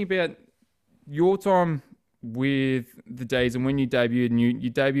was thinking about your time with the D's and when you debuted, and you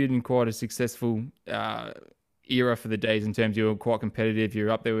debuted in quite a successful era for the D's in terms of you were quite competitive.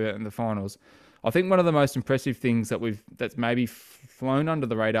 You're up there in the finals. I think one of the most impressive things that's maybe flown under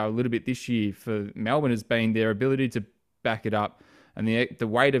the radar a little bit this year for Melbourne has been their ability to back it up. And the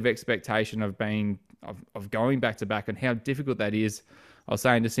weight of expectation of going back to back and how difficult that is. I was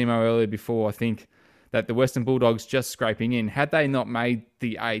saying to Simo earlier before, I think that the Western Bulldogs just scraping in, had they not made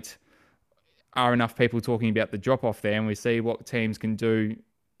the 8, are enough people talking about the drop off there, and we see what teams can do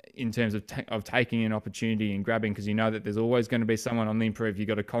in terms of taking an opportunity and grabbing, because that there's always going to be someone on the improve. You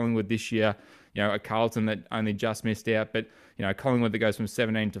got a Collingwood this year, a Carlton that only just missed out, but Collingwood that goes from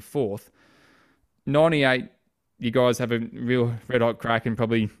 17 to 4th. 98. You guys have a real red-hot crack and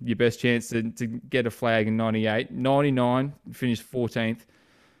probably your best chance to get a flag in 98. 99, finished 14th.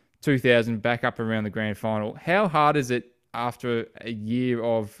 2000, back up around the grand final. How hard is it after a year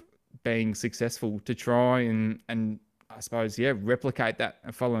of being successful to try and I suppose, replicate that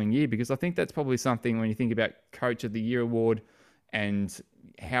following year? Because I think that's probably something when you think about Coach of the Year award and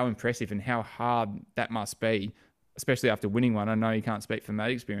how impressive and how hard that must be, especially after winning one. I know you can't speak from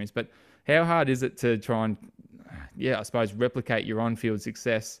that experience, but how hard is it to try and I suppose replicate your on-field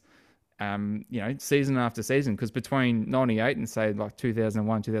success, season after season? Because between 98 and say like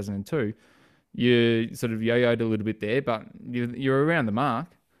 2001, 2002, you sort of yo-yoed a little bit there, but you're around the mark.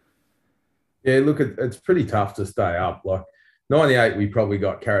 Yeah, look, it's pretty tough to stay up. Like 98, we probably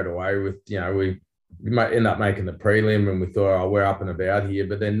got carried away with, we might end up making the prelim and we thought, oh, we're up and about here.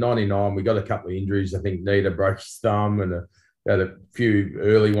 But then 99, we got a couple of injuries. I think Nita broke his thumb and we had a few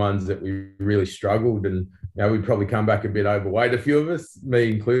early ones that we really struggled. And, we'd probably come back a bit overweight, a few of us, me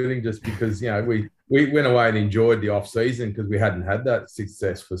including, just because, we went away and enjoyed the off season because we hadn't had that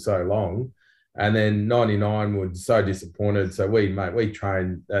success for so long. And then 99 was so disappointed. So we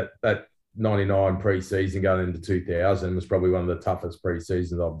trained that 99 pre-season going into 2000 was probably one of the toughest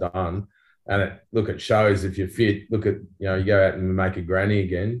pre-seasons I've done. And it shows if you're fit, you go out and make a granny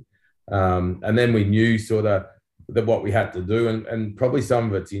again. And then we knew sort of that what we had to do, and probably some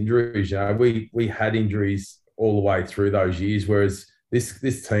of it's injuries. We had injuries all the way through those years, whereas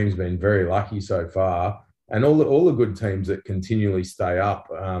this team's been very lucky so far. And all the good teams that continually stay up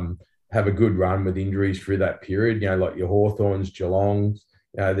have a good run with injuries through that period, like your Hawthorns, Geelongs,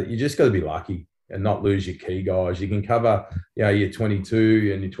 that you just got to be lucky and not lose your key guys. You can cover, your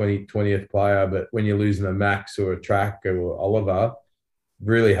 22 and your 20th player, but when you're losing a Max or a Track or Oliver,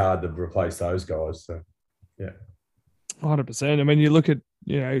 really hard to replace those guys. So, yeah. 100%. I mean, you look at,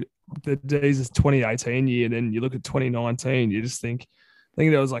 the D's 2018 year, then you look at 2019, you just think, I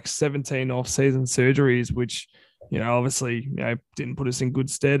think there was like 17 off-season surgeries, which, obviously, didn't put us in good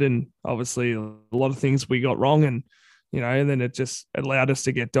stead. And obviously a lot of things we got wrong. And, and then it just allowed us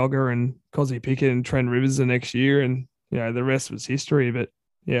to get Dogger and Cozzy Pickett and Trent Rivers the next year. And, the rest was history. But,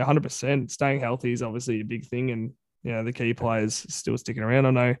 100%. Staying healthy is obviously a big thing. And, the key players still sticking around.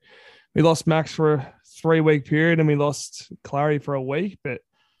 I know we lost Max for a 3-week period and we lost Clary for a week. But,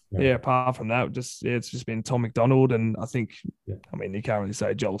 apart from that, it's just been Tom McDonald. And I think, I mean, you can't really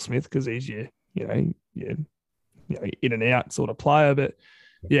say Joel Smith because he's your in and out sort of player. But,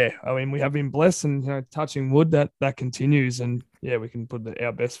 I mean, we have been blessed and, touching wood, that continues. And, we can put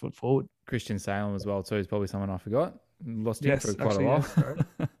our best foot forward. Christian Salem as well, too, is probably someone I forgot. Lost him for quite a while.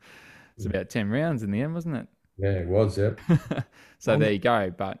 Yes, it's about 10 rounds in the end, wasn't it? Yeah, it was, yep. So there you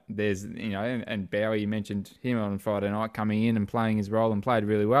go. But there's, and Bowie, you mentioned him on Friday night coming in and playing his role and played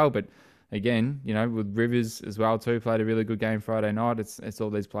really well. But again, with Rivers as well too, played a really good game Friday night. It's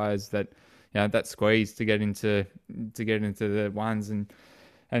all these players that, that squeeze to get into the ones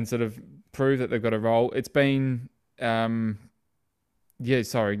and sort of prove that they've got a role. It's been, slightly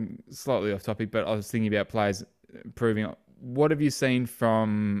off topic, but I was thinking about players proving. What have you seen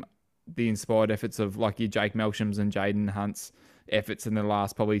from the inspired efforts of like your Jake Melshams and Jaden Hunt's efforts in the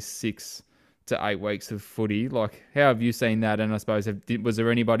last probably 6 to 8 weeks of footy? Like, how have you seen that? And I suppose, was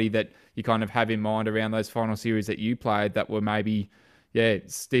there anybody that you kind of have in mind around those final series that you played that were maybe,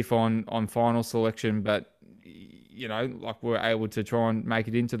 stiff on final selection, but, like were able to try and make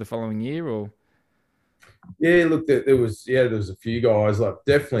it into the following year? Or yeah, look, there was a few guys, like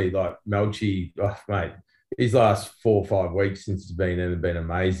definitely like Melchi, mate. His last 4 or 5 weeks since he's been in have been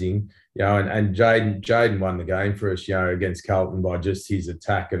amazing, and Jaden won the game for us, against Carlton by just his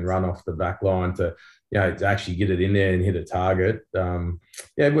attack and run off the back line to actually get it in there and hit a target. When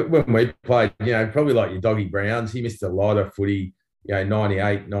we played, probably like your Doggy Browns, he missed a lot of footy,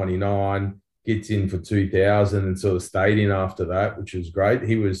 98, 99, gets in for 2000 and sort of stayed in after that, which was great.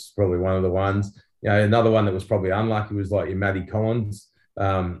 He was probably one of the ones. Another one that was probably unlucky was like your Matty Collins.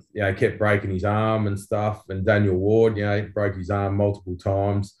 Kept breaking his arm and stuff. And Daniel Ward, broke his arm multiple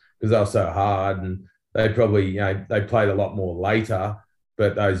times because they were so hard. And they probably, they played a lot more later.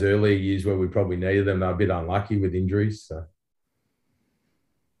 But those earlier years where we probably needed them, they were a bit unlucky with injuries. So.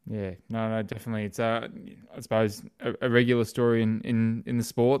 Yeah, no, definitely. It's I suppose a regular story in the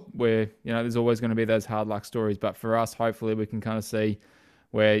sport where there's always going to be those hard luck stories. But for us, hopefully, we can kind of see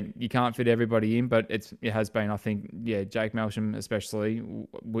where you can't fit everybody in, but it has been, I think, Jake Melsham especially,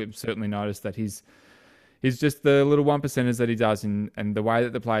 we've certainly noticed that he's just the little 1%ers that he does, and the way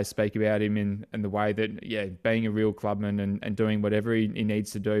that the players speak about him and the way that, being a real clubman and doing whatever he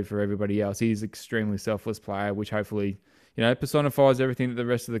needs to do for everybody else. He's an extremely selfless player, which hopefully, personifies everything that the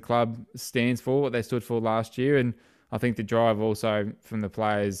rest of the club stands for, what they stood for last year. And I think the drive also from the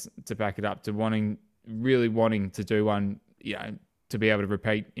players to back it up to really wanting to do one, to be able to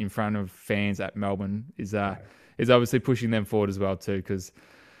repeat in front of fans at Melbourne is obviously pushing them forward as well too, because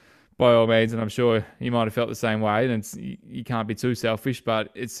by all means, and I'm sure you might have felt the same way, and you can't be too selfish, but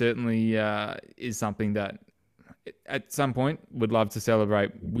it certainly is something that at some point would love to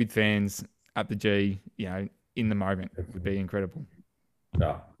celebrate with fans at the G, in the moment. It would be incredible.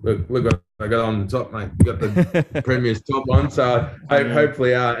 No, look, I got on the top, mate. We got the Premier's top one, so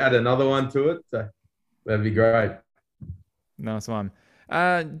hopefully add another one to it. So that'd be great. Nice one.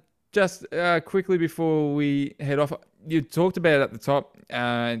 Just quickly before we head off, you talked about at the top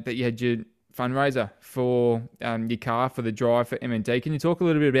that you had your fundraiser for your car for the drive for MND. Can you talk a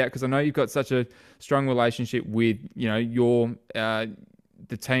little bit about, because I know you've got such a strong relationship with, you know, your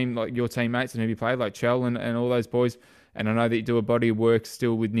the team, like your teammates and who you play, like Chell and all those boys. And I know that you do a body of work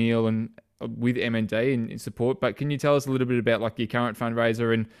still with Neil and with MND in support. But can you tell us a little bit about like your current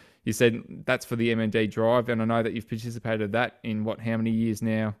fundraiser? And you said that's for the MND drive, and I know that you've participated in that in how many years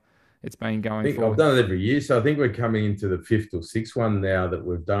now it's been going for? I've done it every year, so I think we're coming into the 5th or 6th one now that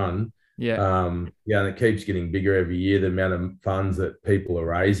we've done. Yeah. And it keeps getting bigger every year, the amount of funds that people are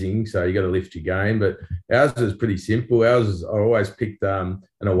raising. So you got to lift your game. But ours is pretty simple. I always picked an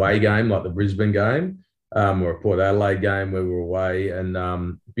away game like the Brisbane game or a Port Adelaide game where we're away,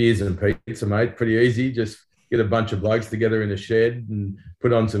 and beers and pizza, mate. Pretty easy. Just get a bunch of blokes together in a shed and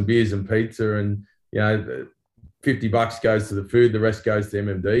put on some beers and pizza, and, you know, $50 goes to the food, the rest goes to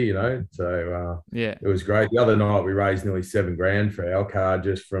MMD, you know. So it was great. The other night we raised nearly $7,000 for our car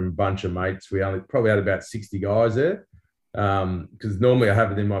just from a bunch of mates. We probably had about 60 guys there, because normally I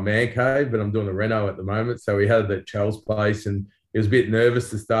have it in my man cave, but I'm doing a reno at the moment. So we had it at Chell's place, and he was a bit nervous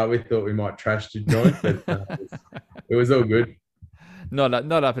to start with. Thought we might trash the joint, but it was all good. Not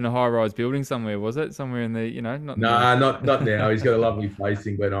up in a high-rise building somewhere, was it? Somewhere in the, you know, not now. He's got a lovely place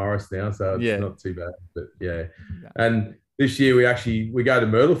in Glen Iris now, so it's not too bad. But yeah. And this year we go to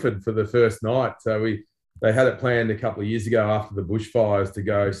Myrtleford for the first night. So they had it planned a couple of years ago after the bushfires to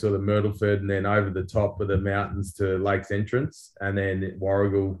go sort of Myrtleford and then over the top of the mountains to Lakes Entrance, and then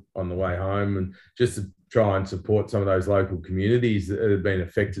Warragul on the way home, and just to try and support some of those local communities that have been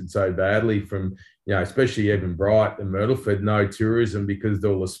affected so badly from, you know, especially even Bright and Myrtleford, no tourism because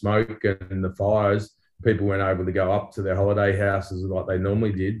of all the smoke and the fires. People weren't able to go up to their holiday houses like they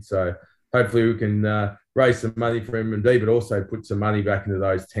normally did. So hopefully we can raise some money for M&D, but also put some money back into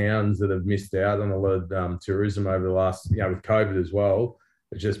those towns that have missed out on a lot of tourism over the last, you know, with COVID as well.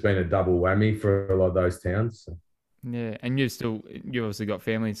 It's just been a double whammy for a lot of those towns. So. Yeah, and you've obviously got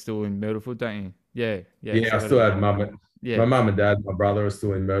family still in Myrtleford, don't you? Yeah. Yeah, I still have mum. Yeah. My mum and dad, my brother are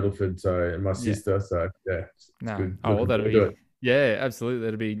still in Myrtleford, and my sister. So yeah, it's good. Oh, that'll be yeah, absolutely.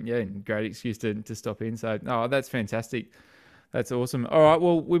 That'll be a great excuse to stop in. So that's fantastic. That's awesome. All right,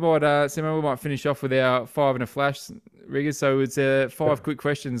 well we might Simo, we might finish off with our 5 and a flash, Riggers. So it's 5 quick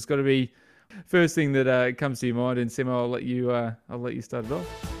questions. It's got to be first thing that comes to your mind, and Simo, I'll let you start it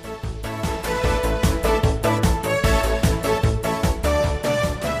off.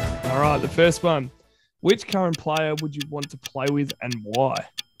 All right, the first one. Which current player would you want to play with and why?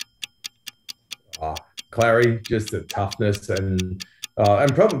 Clary, just the toughness, and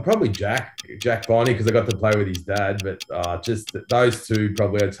probably Jack Viney, because I got to play with his dad. But just those two,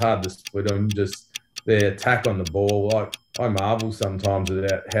 probably it's hard to split them. Just their attack on the ball. Like I marvel sometimes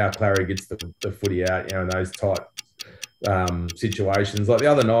at how Clary gets the footy out, you know, in those tight situations. Like the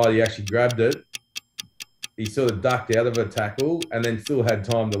other night, he actually grabbed it. He sort of ducked out of a tackle and then still had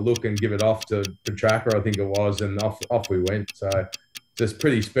time to look and give it off to Petrarca, I think it was, and off we went. So just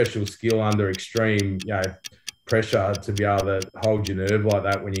pretty special skill under extreme, you know, pressure to be able to hold your nerve like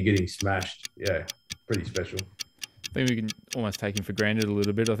that when you're getting smashed. Yeah, pretty special. I think we can almost take him for granted a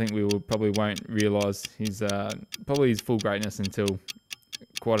little bit. I think we probably won't realise his full greatness until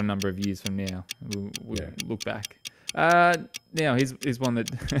quite a number of years from now. We'll look back. Now here's one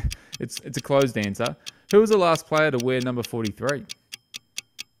that it's a closed answer. Who was the last player to wear number 43?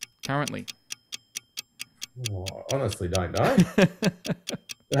 Currently. Oh, I honestly don't know.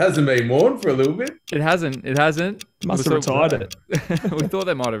 It hasn't been worn for a little bit. It hasn't. Must have retired it. We thought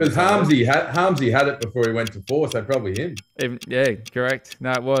they might have. Because Harmsy had it before he went to 4, so probably him. Yeah, correct.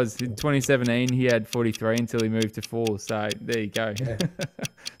 No, it was. In 2017, he had 43 until he moved to 4. So there you go. Yeah.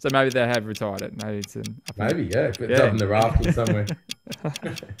 So maybe they have retired it. Maybe it's it's up in the rafters somewhere.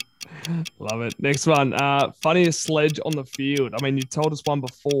 Love it. Next one. Funniest sledge on the field. I mean, you told us one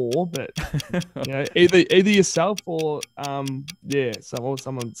before, but you know, either yourself or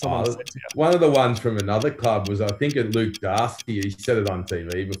someone said to you. One of the ones from another club was, I think, at Luke Darcy. He said it on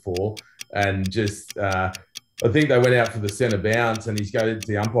TV before, and just I think they went out for the centre bounce, and he's going to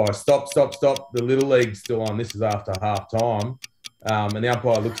the umpire, stop. The little league's still on. This is after half time, and the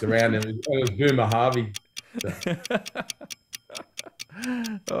umpire looks around, and it was Boomer Harvey. So.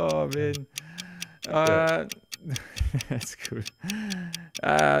 Oh man, that's good.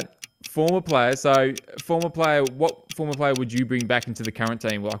 Former player. So, what former player would you bring back into the current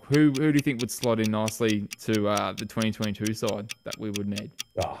team? Like, who do you think would slot in nicely to the 2022 side that we would need?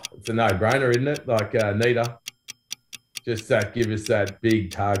 Oh, it's a no-brainer, isn't it? Like Nita, just give us that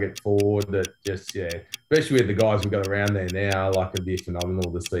big target forward that especially with the guys we've got around there now, like it'd be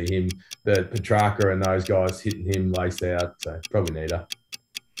phenomenal to see him, the Petrarca and those guys hitting him laced out. So probably Nita.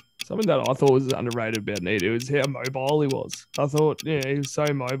 Something that I thought was underrated about Nita was how mobile he was. I thought, yeah, he was so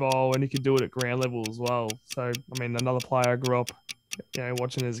mobile and he could do it at ground level as well. So, I mean, another player I grew up,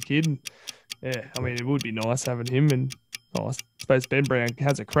 watching as a kid. And, yeah, I mean, it would be nice having him. And I suppose Ben Brown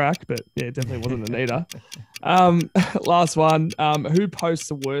has a crack, but yeah, it definitely wasn't Anita. Last one. Who posts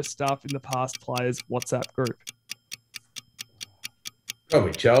the worst stuff in the past players' WhatsApp group?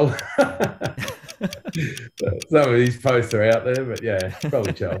 Probably Chell. Some of these posts are out there, but yeah,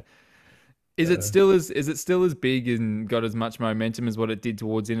 probably Chell. Is it still as big and got as much momentum as what it did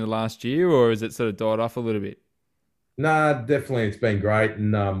towards the end of last year, or has it sort of died off a little bit? Nah, definitely it's been great.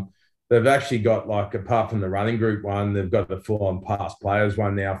 And they've actually got, like, apart from the running group one, they've got the full-on past players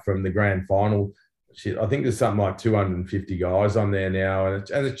one now from the grand final. I think there's something like 250 guys on there now.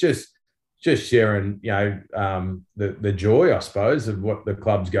 And it's just sharing, the joy, I suppose, of what the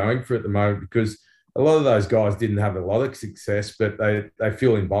club's going for at the moment, because a lot of those guys didn't have a lot of success, but they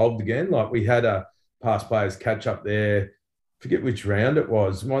feel involved again. Like, we had a past players catch up there. Forget which round it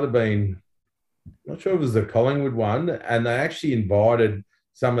was. It might have been, not sure if it was the Collingwood one, and they actually invited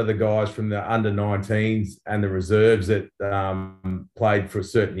some of the guys from the under-19s and the reserves that played for a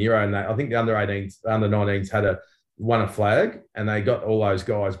certain era. And I think the under-18s, under-19s had won a flag, and they got all those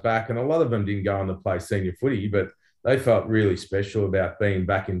guys back. And a lot of them didn't go on to play senior footy, but they felt really special about being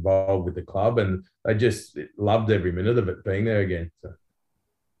back involved with the club, and they just loved every minute of it being there again. So.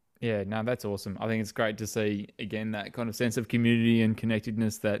 Yeah, no, that's awesome. I think it's great to see, again, that kind of sense of community and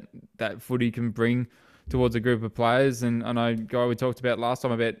connectedness that footy can bring towards a group of players. And I know, Guy, we talked about last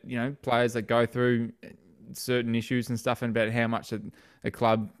time about, players that go through certain issues and stuff, and about how much a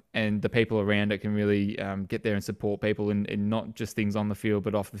club and the people around it can really get there and support people in not just things on the field,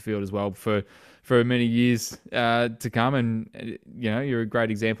 but off the field as well for many years to come. And, you're a great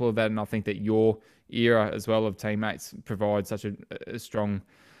example of that. And I think that your era as well of teammates provides such a strong,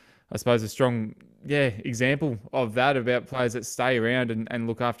 example of that, about players that stay around and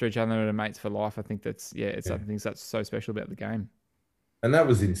look after each other and are mates for life. I think it's something that's so special about the game. And that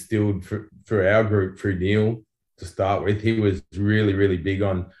was instilled through our group, through Neil to start with. He was really, really big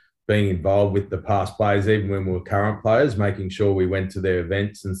on being involved with the past players, even when we were current players, making sure we went to their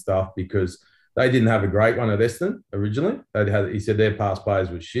events and stuff, because they didn't have a great one at Essendon originally. He said their past players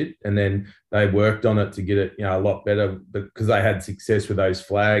were shit, and then they worked on it to get it, a lot better. But because they had success with those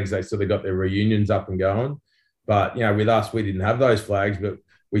flags, they sort of got their reunions up and going. But with us, we didn't have those flags, but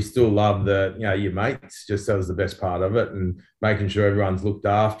we still love your mates. Just that was the best part of it, and making sure everyone's looked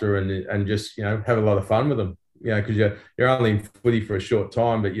after and just have a lot of fun with them. Because you're only in footy for a short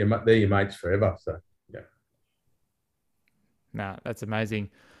time, but they're your mates forever. So yeah. Nah, that's amazing.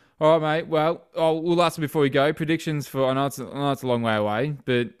 All right, mate. Well, we'll ask before we go. Predictions for, I know it's a long way away,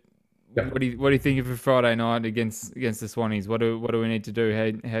 but yep. What do you think of a Friday night against the Swannies? What do we need to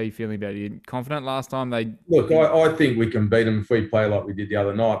do? How are you feeling about it? Are you confident? Last time they look, I think we can beat them if we play like we did the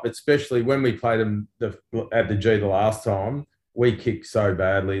other night. But especially when we played them at the G the last time, we kicked so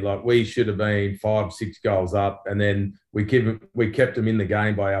badly. Like, we should have been 5-6 goals up, and then we kept them in the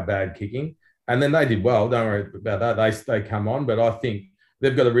game by our bad kicking. And then they did well. Don't worry about that. They come on, but I think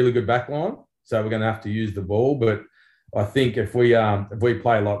they've got a really good back line, so we're going to have to use the ball. But I think if we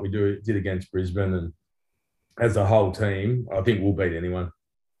play like we did against Brisbane and as a whole team, I think we'll beat anyone.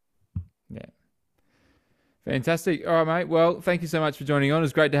 Yeah. Fantastic. All right, mate. Well, thank you so much for joining on.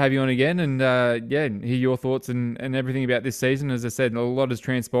 It's great to have you on again, and hear your thoughts and everything about this season. As I said, a lot has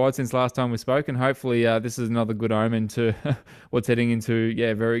transpired since last time we spoke, and hopefully this is another good omen to what's heading into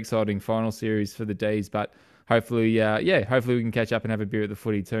a very exciting final series for the D's. But hopefully we can catch up and have a beer at the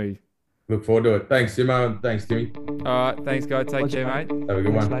footy too. Look forward to it. Thanks, Simo. Thanks, Timmy. All right, thanks, guys. Take care, mate. Have a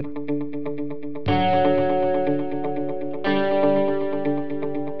good one. Mate.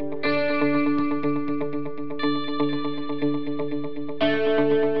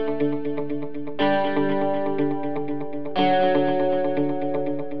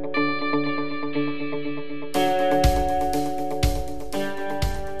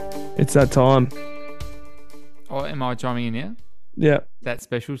 It's that time. Oh, am I chiming in now? Yeah. That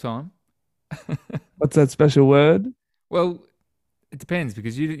special time. What's that special word? Well, it depends,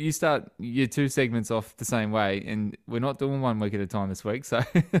 because you start your two segments off the same way, and we're not doing 1 week at a time this week. So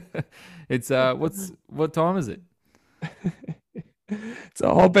it's what time is it? It's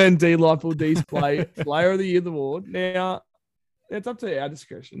a Hop and Delightful Display Player of the Year award. Now, it's up to our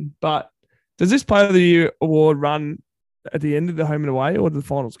discretion, but does this Player of the Year award run at the end of the home and away, or do the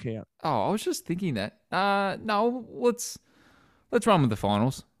finals count? Oh, I was just thinking that. No, let's run with the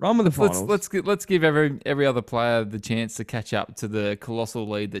finals. Run with the finals. Let's give every other player the chance to catch up to the colossal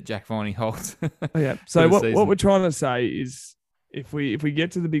lead that Jack Viney holds. Yeah. So what we're trying to say is if we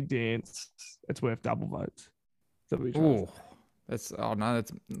get to the big dance, it's worth double votes. Oh, that's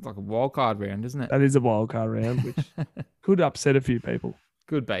like a wild card round, isn't it? That is a wild card round, which could upset a few people.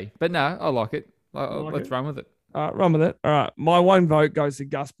 Could be, but no, I like it. Let's run with it. Run with it. All right, my one vote goes to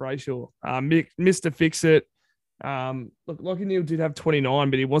Gus Brayshaw, Mr. Fix It. Look, Lachie Neale did have 29,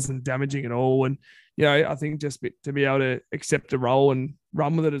 but he wasn't damaging at all, and I think just to be able to accept a role and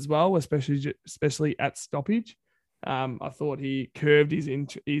run with it as well, especially at stoppage. I thought he curved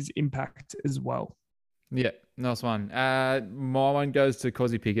his impact as well. Yeah, nice one. My one goes to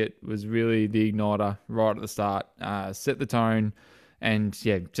Cozzy Pickett. Was really the igniter right at the start. Set the tone, and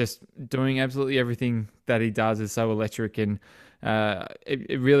just doing absolutely everything that he does is so electric, and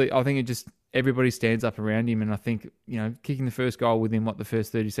it really, I think it just everybody stands up around him, and I think kicking the first goal within the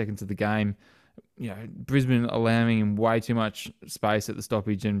first 30 seconds of the game. Brisbane allowing him way too much space at the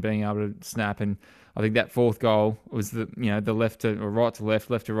stoppage and being able to snap. And I think that fourth goal was the left to or right to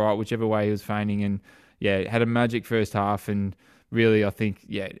left to right, whichever way he was feigning. And had a magic first half. And really, I think,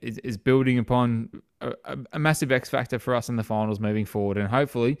 is building upon a massive X factor for us in the finals moving forward. And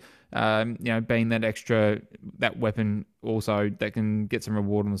hopefully, being that weapon also that can get some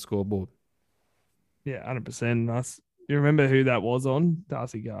reward on the scoreboard. Yeah, 100%. Nice. You remember who that was on?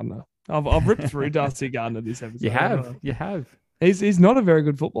 Darcy Gardner. I've ripped through Darcy Gardner this episode. You have. He's not a very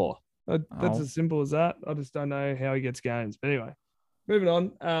good footballer. That's as simple as that. I just don't know how he gets games. But anyway, moving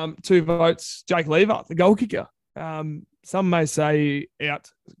on. 2 votes. Jake Lever, the goal kicker. Some may say out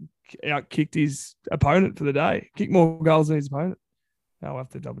kicked his opponent for the day. Kicked more goals than his opponent. I'll have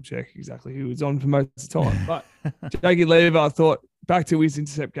to double check exactly who was on for most of the time. But Jake Lever, I thought back to his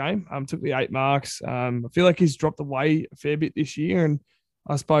intercept game. Took the 8 marks. I feel like he's dropped away a fair bit this year, and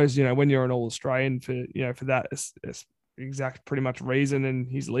I suppose, when you're an All-Australian for that exact pretty much reason and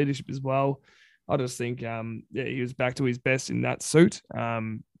his leadership as well, I just think, he was back to his best in that suit,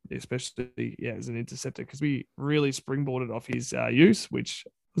 especially, as an interceptor, because we really springboarded off his use, which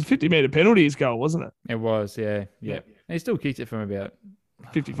was a 50-metre penalty his goal, wasn't it? It was, yeah. And he still kicked it from about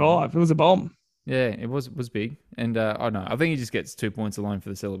 55. It was a bomb. Yeah, it was big. And I don't know. I think he just gets 2 points alone for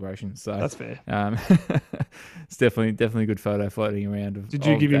the celebration. So that's fair. It's definitely a good photo floating around. Did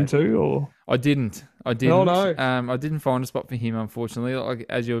you give him 2 or? I didn't. Oh, no. I didn't find a spot for him, unfortunately. Like,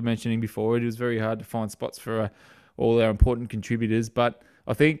 as you were mentioning before, it was very hard to find spots for all our important contributors. But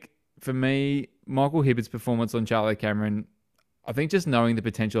I think for me, Michael Hibbert's performance on Charlie Cameron, I think just knowing the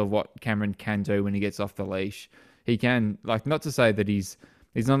potential of what Cameron can do when he gets off the leash, he can, not to say that he's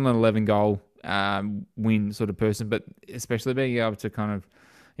not an 11-goal win sort of person, but especially being able to kind of,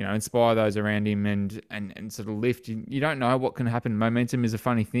 inspire those around him and sort of lift. You don't know what can happen. Momentum is a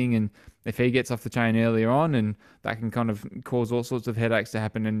funny thing, and if he gets off the chain earlier on, and that can kind of cause all sorts of headaches to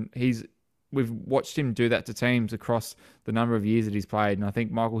happen. And we've watched him do that to teams across the number of years that he's played. And I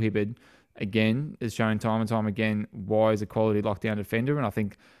think Michael Hibberd, again, has shown time and time again why he's a quality lockdown defender. And I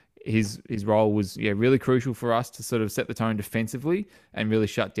think his role was really crucial for us to sort of set the tone defensively and really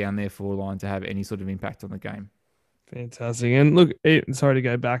shut down their forward line to have any sort of impact on the game. Fantastic. And look, sorry to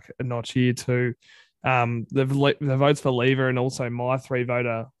go back a notch here too. The votes for Lever and also my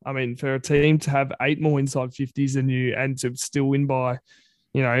 3-voter. I mean, for a team to have 8 more inside 50s than you and to still win by,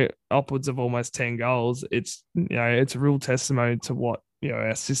 upwards of almost 10 goals, it's a real testimony to what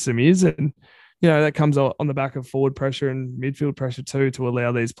our system is, and that comes on the back of forward pressure and midfield pressure too, to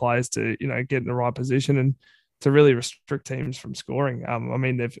allow these players to get in the right position and to really restrict teams from scoring. I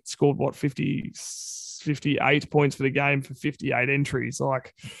mean, they've scored 58 points for the game for 58 entries.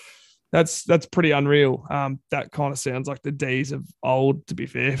 Like, that's pretty unreal. That kind of sounds like the days of old, to be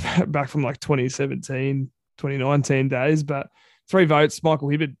fair, back from 2017, 2019 days. But 3 votes, Michael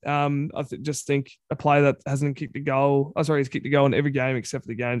Hibberd. I just think a player that hasn't kicked a goal. He's kicked a goal in every game except for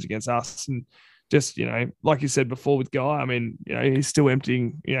the games against us. And just, like you said before with Guy, I mean, he's still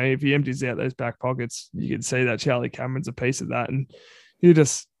emptying. If he empties out those back pockets, you can see that Charlie Cameron's a piece of that. And you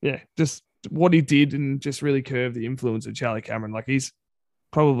just what he did and just really curved the influence of Charlie Cameron. Like, he's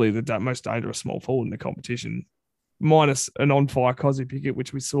probably the most dangerous small forward in the competition, minus an on-fire Cozzy Pickett,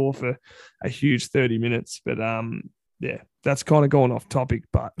 which we saw for a huge 30 minutes. But, that's kind of going off topic,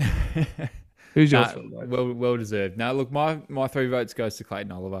 but who's yours? Well deserved. Now, look, my 3 votes goes to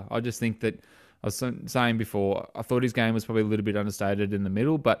Clayton Oliver. I just think that, I was saying before, I thought his game was probably a little bit understated in the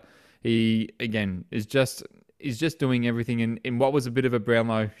middle, but he, again, is just doing everything in what was a bit of a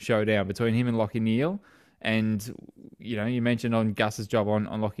Brownlow showdown between him and Lachie Neale. And, you mentioned on Gus's job on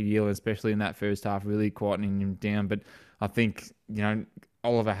Lachie Neale, especially in that first half, really quietening him down. But I think,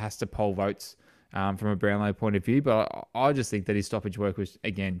 Oliver has to poll votes from a Brownlow point of view. But I just think that his stoppage work was,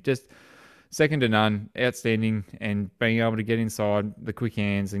 again, just second to none, outstanding, and being able to get inside the quick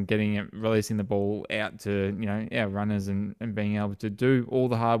hands and releasing the ball out to our runners and being able to do all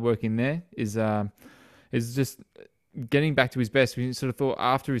the hard work in there is just getting back to his best. We sort of thought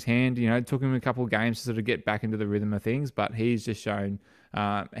after his hand, it took him a couple of games to sort of get back into the rhythm of things, but he's just shown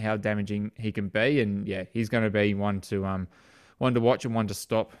how damaging he can be, and he's going to be one to watch and one to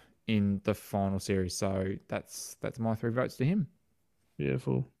stop in the final series. So that's my 3 votes to him.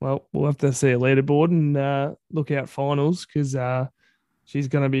 Beautiful. Well, we'll have to see a leaderboard and look out finals because she's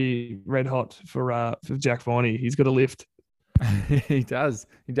going to be red hot for Jack Viney. He's got a lift. He does.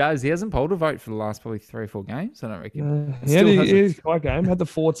 He hasn't polled a vote for the last probably 3 or 4 games, I don't reckon. He had a quite game. Had the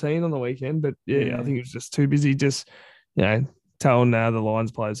 14 on the weekend, but I think he was just too busy telling the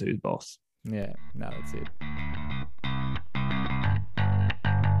Lions players who's boss. Yeah, no, that's it.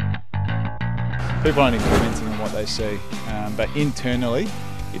 People only commenting on what they see, but internally,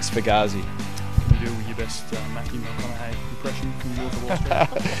 it's Fugazi. Can you do your best Matthew McConaughey impression from Wolf of Wall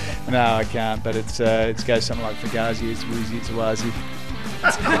Street? No, I can't, but it goes something like Fugazi, it's Woozy, it's Wazi.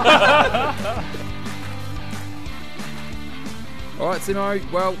 All right,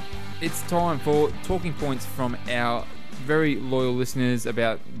 Simo, well, it's time for talking points from our very loyal listeners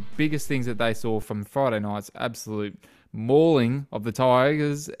about biggest things that they saw from Friday night's absolute mauling of the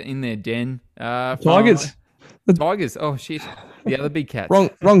Tigers in their den. Tigers? The Tigers. Oh, shit. The other big cats.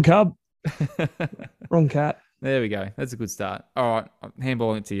 Wrong cub. Wrong cat. There we go. That's a good start. All right. I'm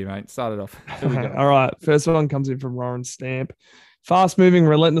handballing it to you, mate. Start it off. Here we go. All right. First one comes in from Warren Stamp. Fast-moving,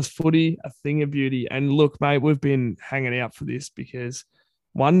 relentless footy, a thing of beauty. And look, mate, we've been hanging out for this because,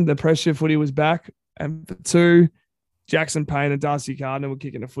 1, the pressure footy was back. And for 2, Jackson Payne and Darcy Gardner were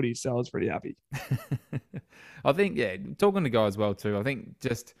kicking the footy, so I was pretty happy. I think, talking to Guy as well too, I think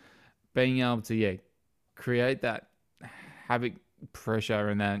just being able to, create that havoc pressure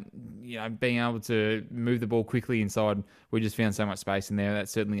and that, being able to move the ball quickly inside, we just found so much space in there. That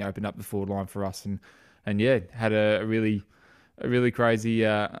certainly opened up the forward line for us and had a really crazy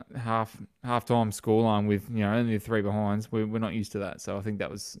halftime scoreline with only 3 behinds. We're not used to that, so I think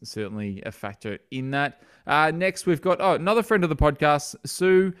that was certainly a factor in that. Next, we've got another friend of the podcast,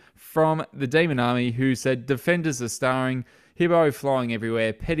 Sue from the Demon Army, who said defenders are starring, Hibbo flying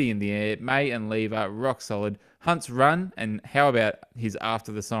everywhere, Petty in the air, May and Lever rock solid, Hunt's run, and how about his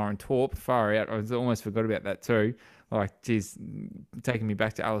after the siren torp? Far out. I almost forgot about that too. Like, geez, taking me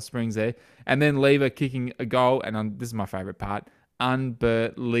back to Alice Springs there. And then Lever kicking a goal, and this is my favourite part,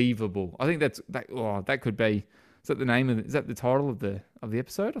 unbelievable. I think that could be. Is that the name of? Is that the title of the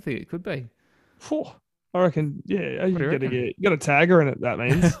episode? I think it could be. I reckon. Yeah, you got to tag her in it. That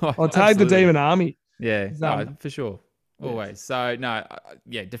means I'll tag the Demon Army. Yeah, no, for sure, always. So no,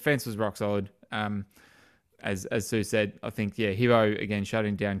 defense was rock solid. As Sue said, I think Hibbo again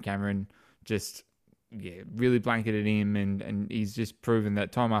shutting down Cameron just. Really blanketed him, and he's just proven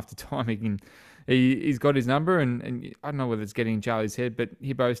that time after time he's got his number, and I don't know whether it's getting in Charlie's head, but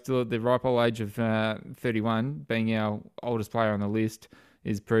Hibbo still at the ripe old age of 31, being our oldest player on the list,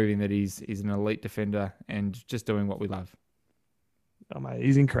 is proving that he's an elite defender and just doing what we love. Oh mate,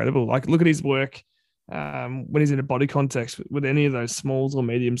 he's incredible. Like, look at his work when he's in a body context with any of those smalls or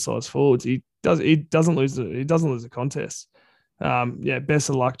medium sized forwards. He doesn't lose a contest. Best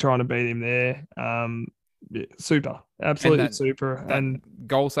of luck trying to beat him there. Super, absolutely super. And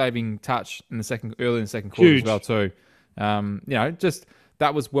goal-saving touch early in the second quarter as well too. Just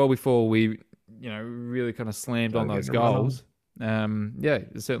that was well before we, really kind of slammed on those goals.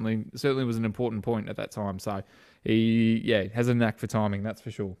 It certainly was an important point at that time. So he, has a knack for timing, that's for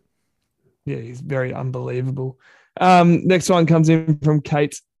sure. Yeah, he's very unbelievable. Next one comes in from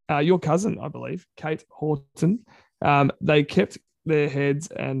Kate, your cousin, I believe, Kate Horton. They kept their heads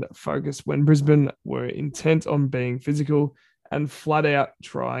and focused when Brisbane were intent on being physical and flat out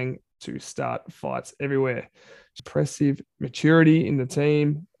trying to start fights everywhere. Impressive maturity in the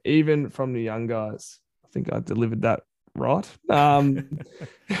team, even from the young guys. I think I delivered that right.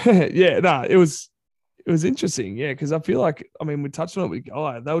 It was interesting. Yeah, because I feel like, we touched on it with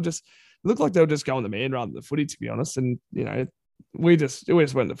Guy. It looked like they were just going the man rather than the footy, to be honest. And, we just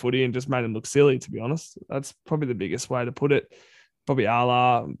went the footy and just made them look silly, to be honest. That's probably the biggest way to put it. Probably a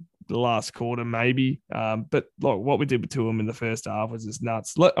la the last quarter, maybe. But look, what we did to them in the first half was just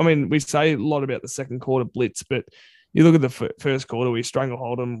nuts. We say a lot about the second quarter blitz, but you look at the first quarter, we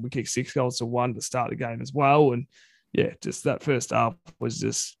stranglehold them. We kicked 6 goals to 1 to start the game as well. And just that first half was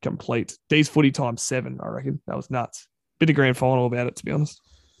just complete. D's footy times 7, I reckon. That was nuts. Bit of grand final about it, to be honest.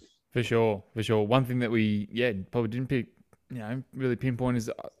 For sure. One thing that we probably didn't pick, really pinpoint is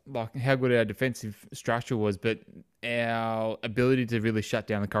like how good our defensive structure was, but our ability to really shut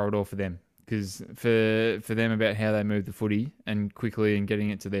down the corridor for them. because for them about how they move the footy and quickly and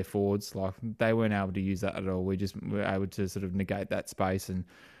getting it to their forwards, like they weren't able to use that at all. We just were able to sort of negate that space and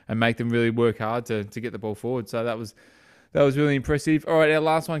make them really work hard to get the ball forward. So that was really impressive. All right, our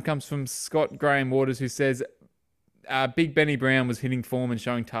last one comes from Scott Graham Waters, who says, Big Benny Brown was hitting form and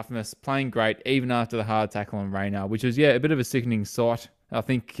showing toughness, playing great even after the hard tackle on Rayner, which was a bit of a sickening sight. I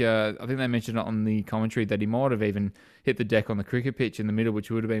think they mentioned it on the commentary that he might have even hit the deck on the cricket pitch in the middle,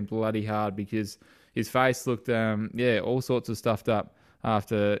 which would have been bloody hard because his face looked all sorts of stuffed up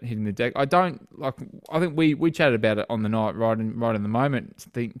after hitting the deck. I think we chatted about it on the night right in the moment,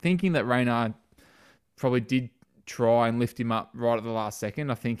 thinking that Rayner probably did try and lift him up right at the last second.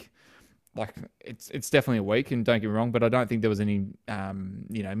 I think it's definitely a week, and don't get me wrong, but I don't think there was any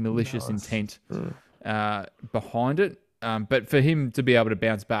malicious intent behind it. But for him to be able to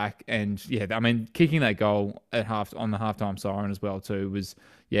bounce back and kicking that goal at on the halftime siren as well too was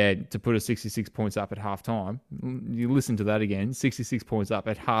to put a 66 points up at halftime. You listen to that again, 66 points up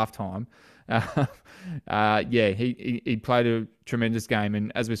at halftime. He played a tremendous game,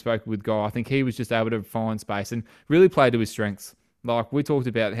 and as we spoke with Guy, I think he was just able to find space and really play to his strengths. Like we talked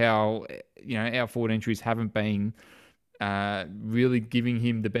about how our forward entries haven't been really giving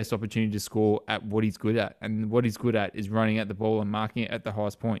him the best opportunity to score at what he's good at. And what he's good at is running at the ball and marking it at the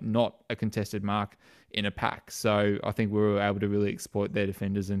highest point, not a contested mark in a pack. So I think we were able to really exploit their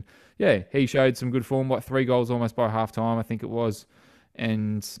defenders. And he showed some good form, 3 goals almost by half time, I think it was.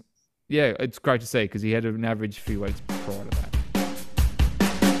 And it's great to see because he had an average few weeks prior to that.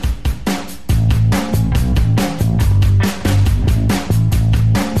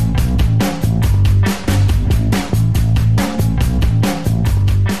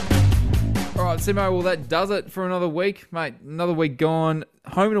 Simo, well, that does it for another week, mate. Another week gone.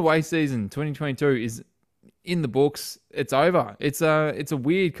 Home and away season 2022 is in the books. It's over. It's a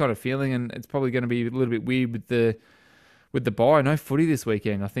weird kind of feeling, and it's probably going to be a little bit weird with the bye. No footy this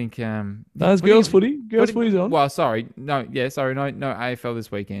weekend. I think. That's girls' footy. Girls' footy's on. Well, sorry, no AFL this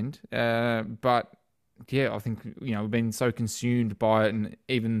weekend. But I think we've been so consumed by it, and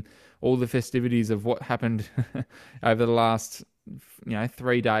even all the festivities of what happened over the last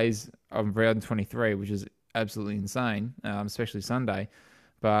 3 days of round 23, which is absolutely insane, especially Sunday.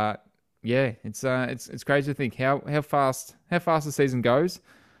 But it's crazy to think how fast the season goes.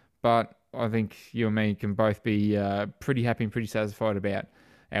 But I think you and me can both be pretty happy and pretty satisfied about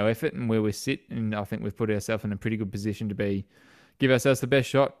our effort and where we sit. And I think we've put ourselves in a pretty good position to give ourselves the best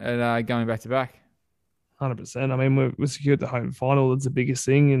shot at going back to back. 100%. I mean, we secured the home final. That's the biggest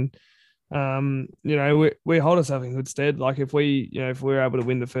thing, and we hold ourselves in good stead. Like if we're able to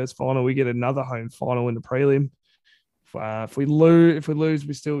win the first final, we get another home final in the prelim. If we lose,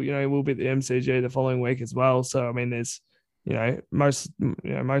 we still, we'll beat the MCG the following week as well. So I mean, there's, most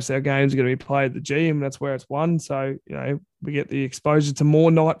of our games are going to be played at the G, and that's where it's won. So we get the exposure to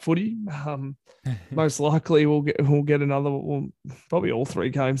more night footy. Most likely we'll get another. Well, probably all 3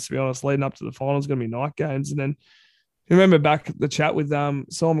 games, to be honest, leading up to the final is going to be night games, and then. Remember back the chat with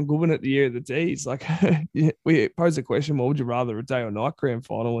Simon Goodwin at the year of the D's, like we posed a question, what would you rather, a day or night grand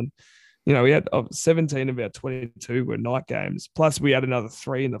final? And, we had 17 of our 22 were night games. Plus we had another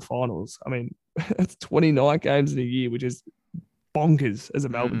 3 in the finals. I mean, it's 20 night games in a year, which is bonkers as a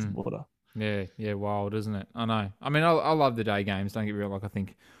Melbourne supporter. Yeah, wild, isn't it? I know. I mean, I love the day games. Don't get me wrong. Like, I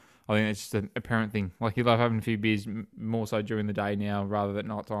think it's just an apparent thing. Like, you love having a few beers more so during the day now rather than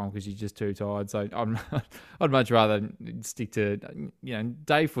night time because you're just too tired. So I'd much rather stick to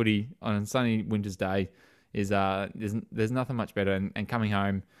day footy on a sunny winter's day. Is there's nothing much better, and coming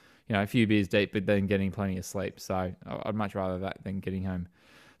home, a few beers deep, but then getting plenty of sleep. So I'd much rather that than getting home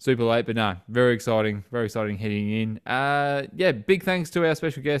super late. But no, very exciting heading in. Big thanks to our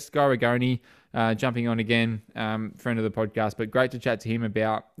special guest Guy Rigoni. Jumping on again, friend of the podcast, but great to chat to him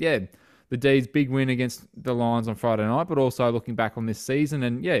about, the D's big win against the Lions on Friday night, but also looking back on this season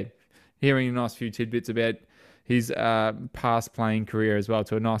and, hearing a nice few tidbits about his past playing career as well,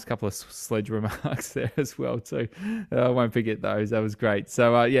 to a nice couple of sledge remarks there as well too. I won't forget those. That was great.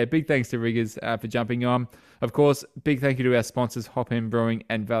 So, big thanks to Riggers for jumping on. Of course, big thank you to our sponsors, Hop End Brewing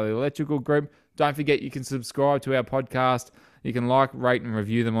and Valley Electrical Group. Don't forget you can subscribe to our podcast. You can like, rate, and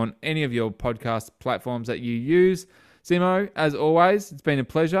review them on any of your podcast platforms that you use. Simo, as always, it's been a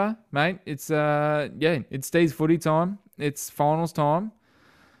pleasure, mate. It's Steve's footy time. It's finals time.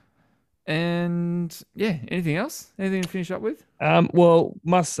 And anything else? Anything to finish up with? Well,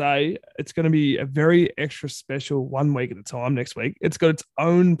 must say it's going to be a very extra special 1 week at a time next week. It's got its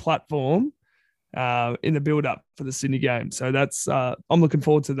own platform in the build-up for the Sydney game. So that's I'm looking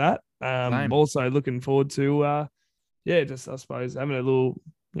forward to that. I'm also looking forward to I suppose having a little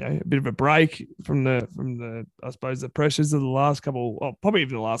a bit of a break from the I suppose the pressures of the last couple, well, probably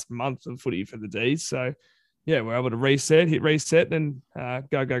even the last month of footy for the D's. So yeah, we're able to hit reset, and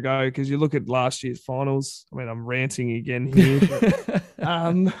go because you look at last year's finals. I mean, I'm ranting again here.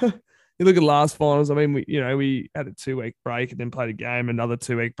 But, you look at last finals. I mean, we had a 2-week break and then played a game, another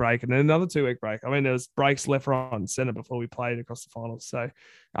 2-week break, and then another 2-week break. I mean, there was breaks left, right, and centre before we played across the finals. So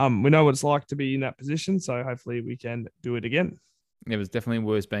we know what it's like to be in that position. So hopefully we can do it again. It was definitely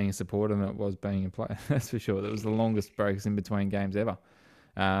worse being a supporter than it was being a player. That's for sure. That was the longest breaks in between games ever.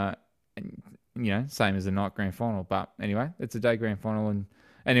 Same as the night grand final. But anyway, it's a day grand final, and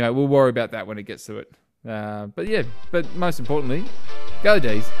anyway, we'll worry about that when it gets to it. But most importantly, go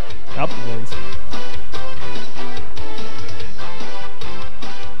D's. Up the D's.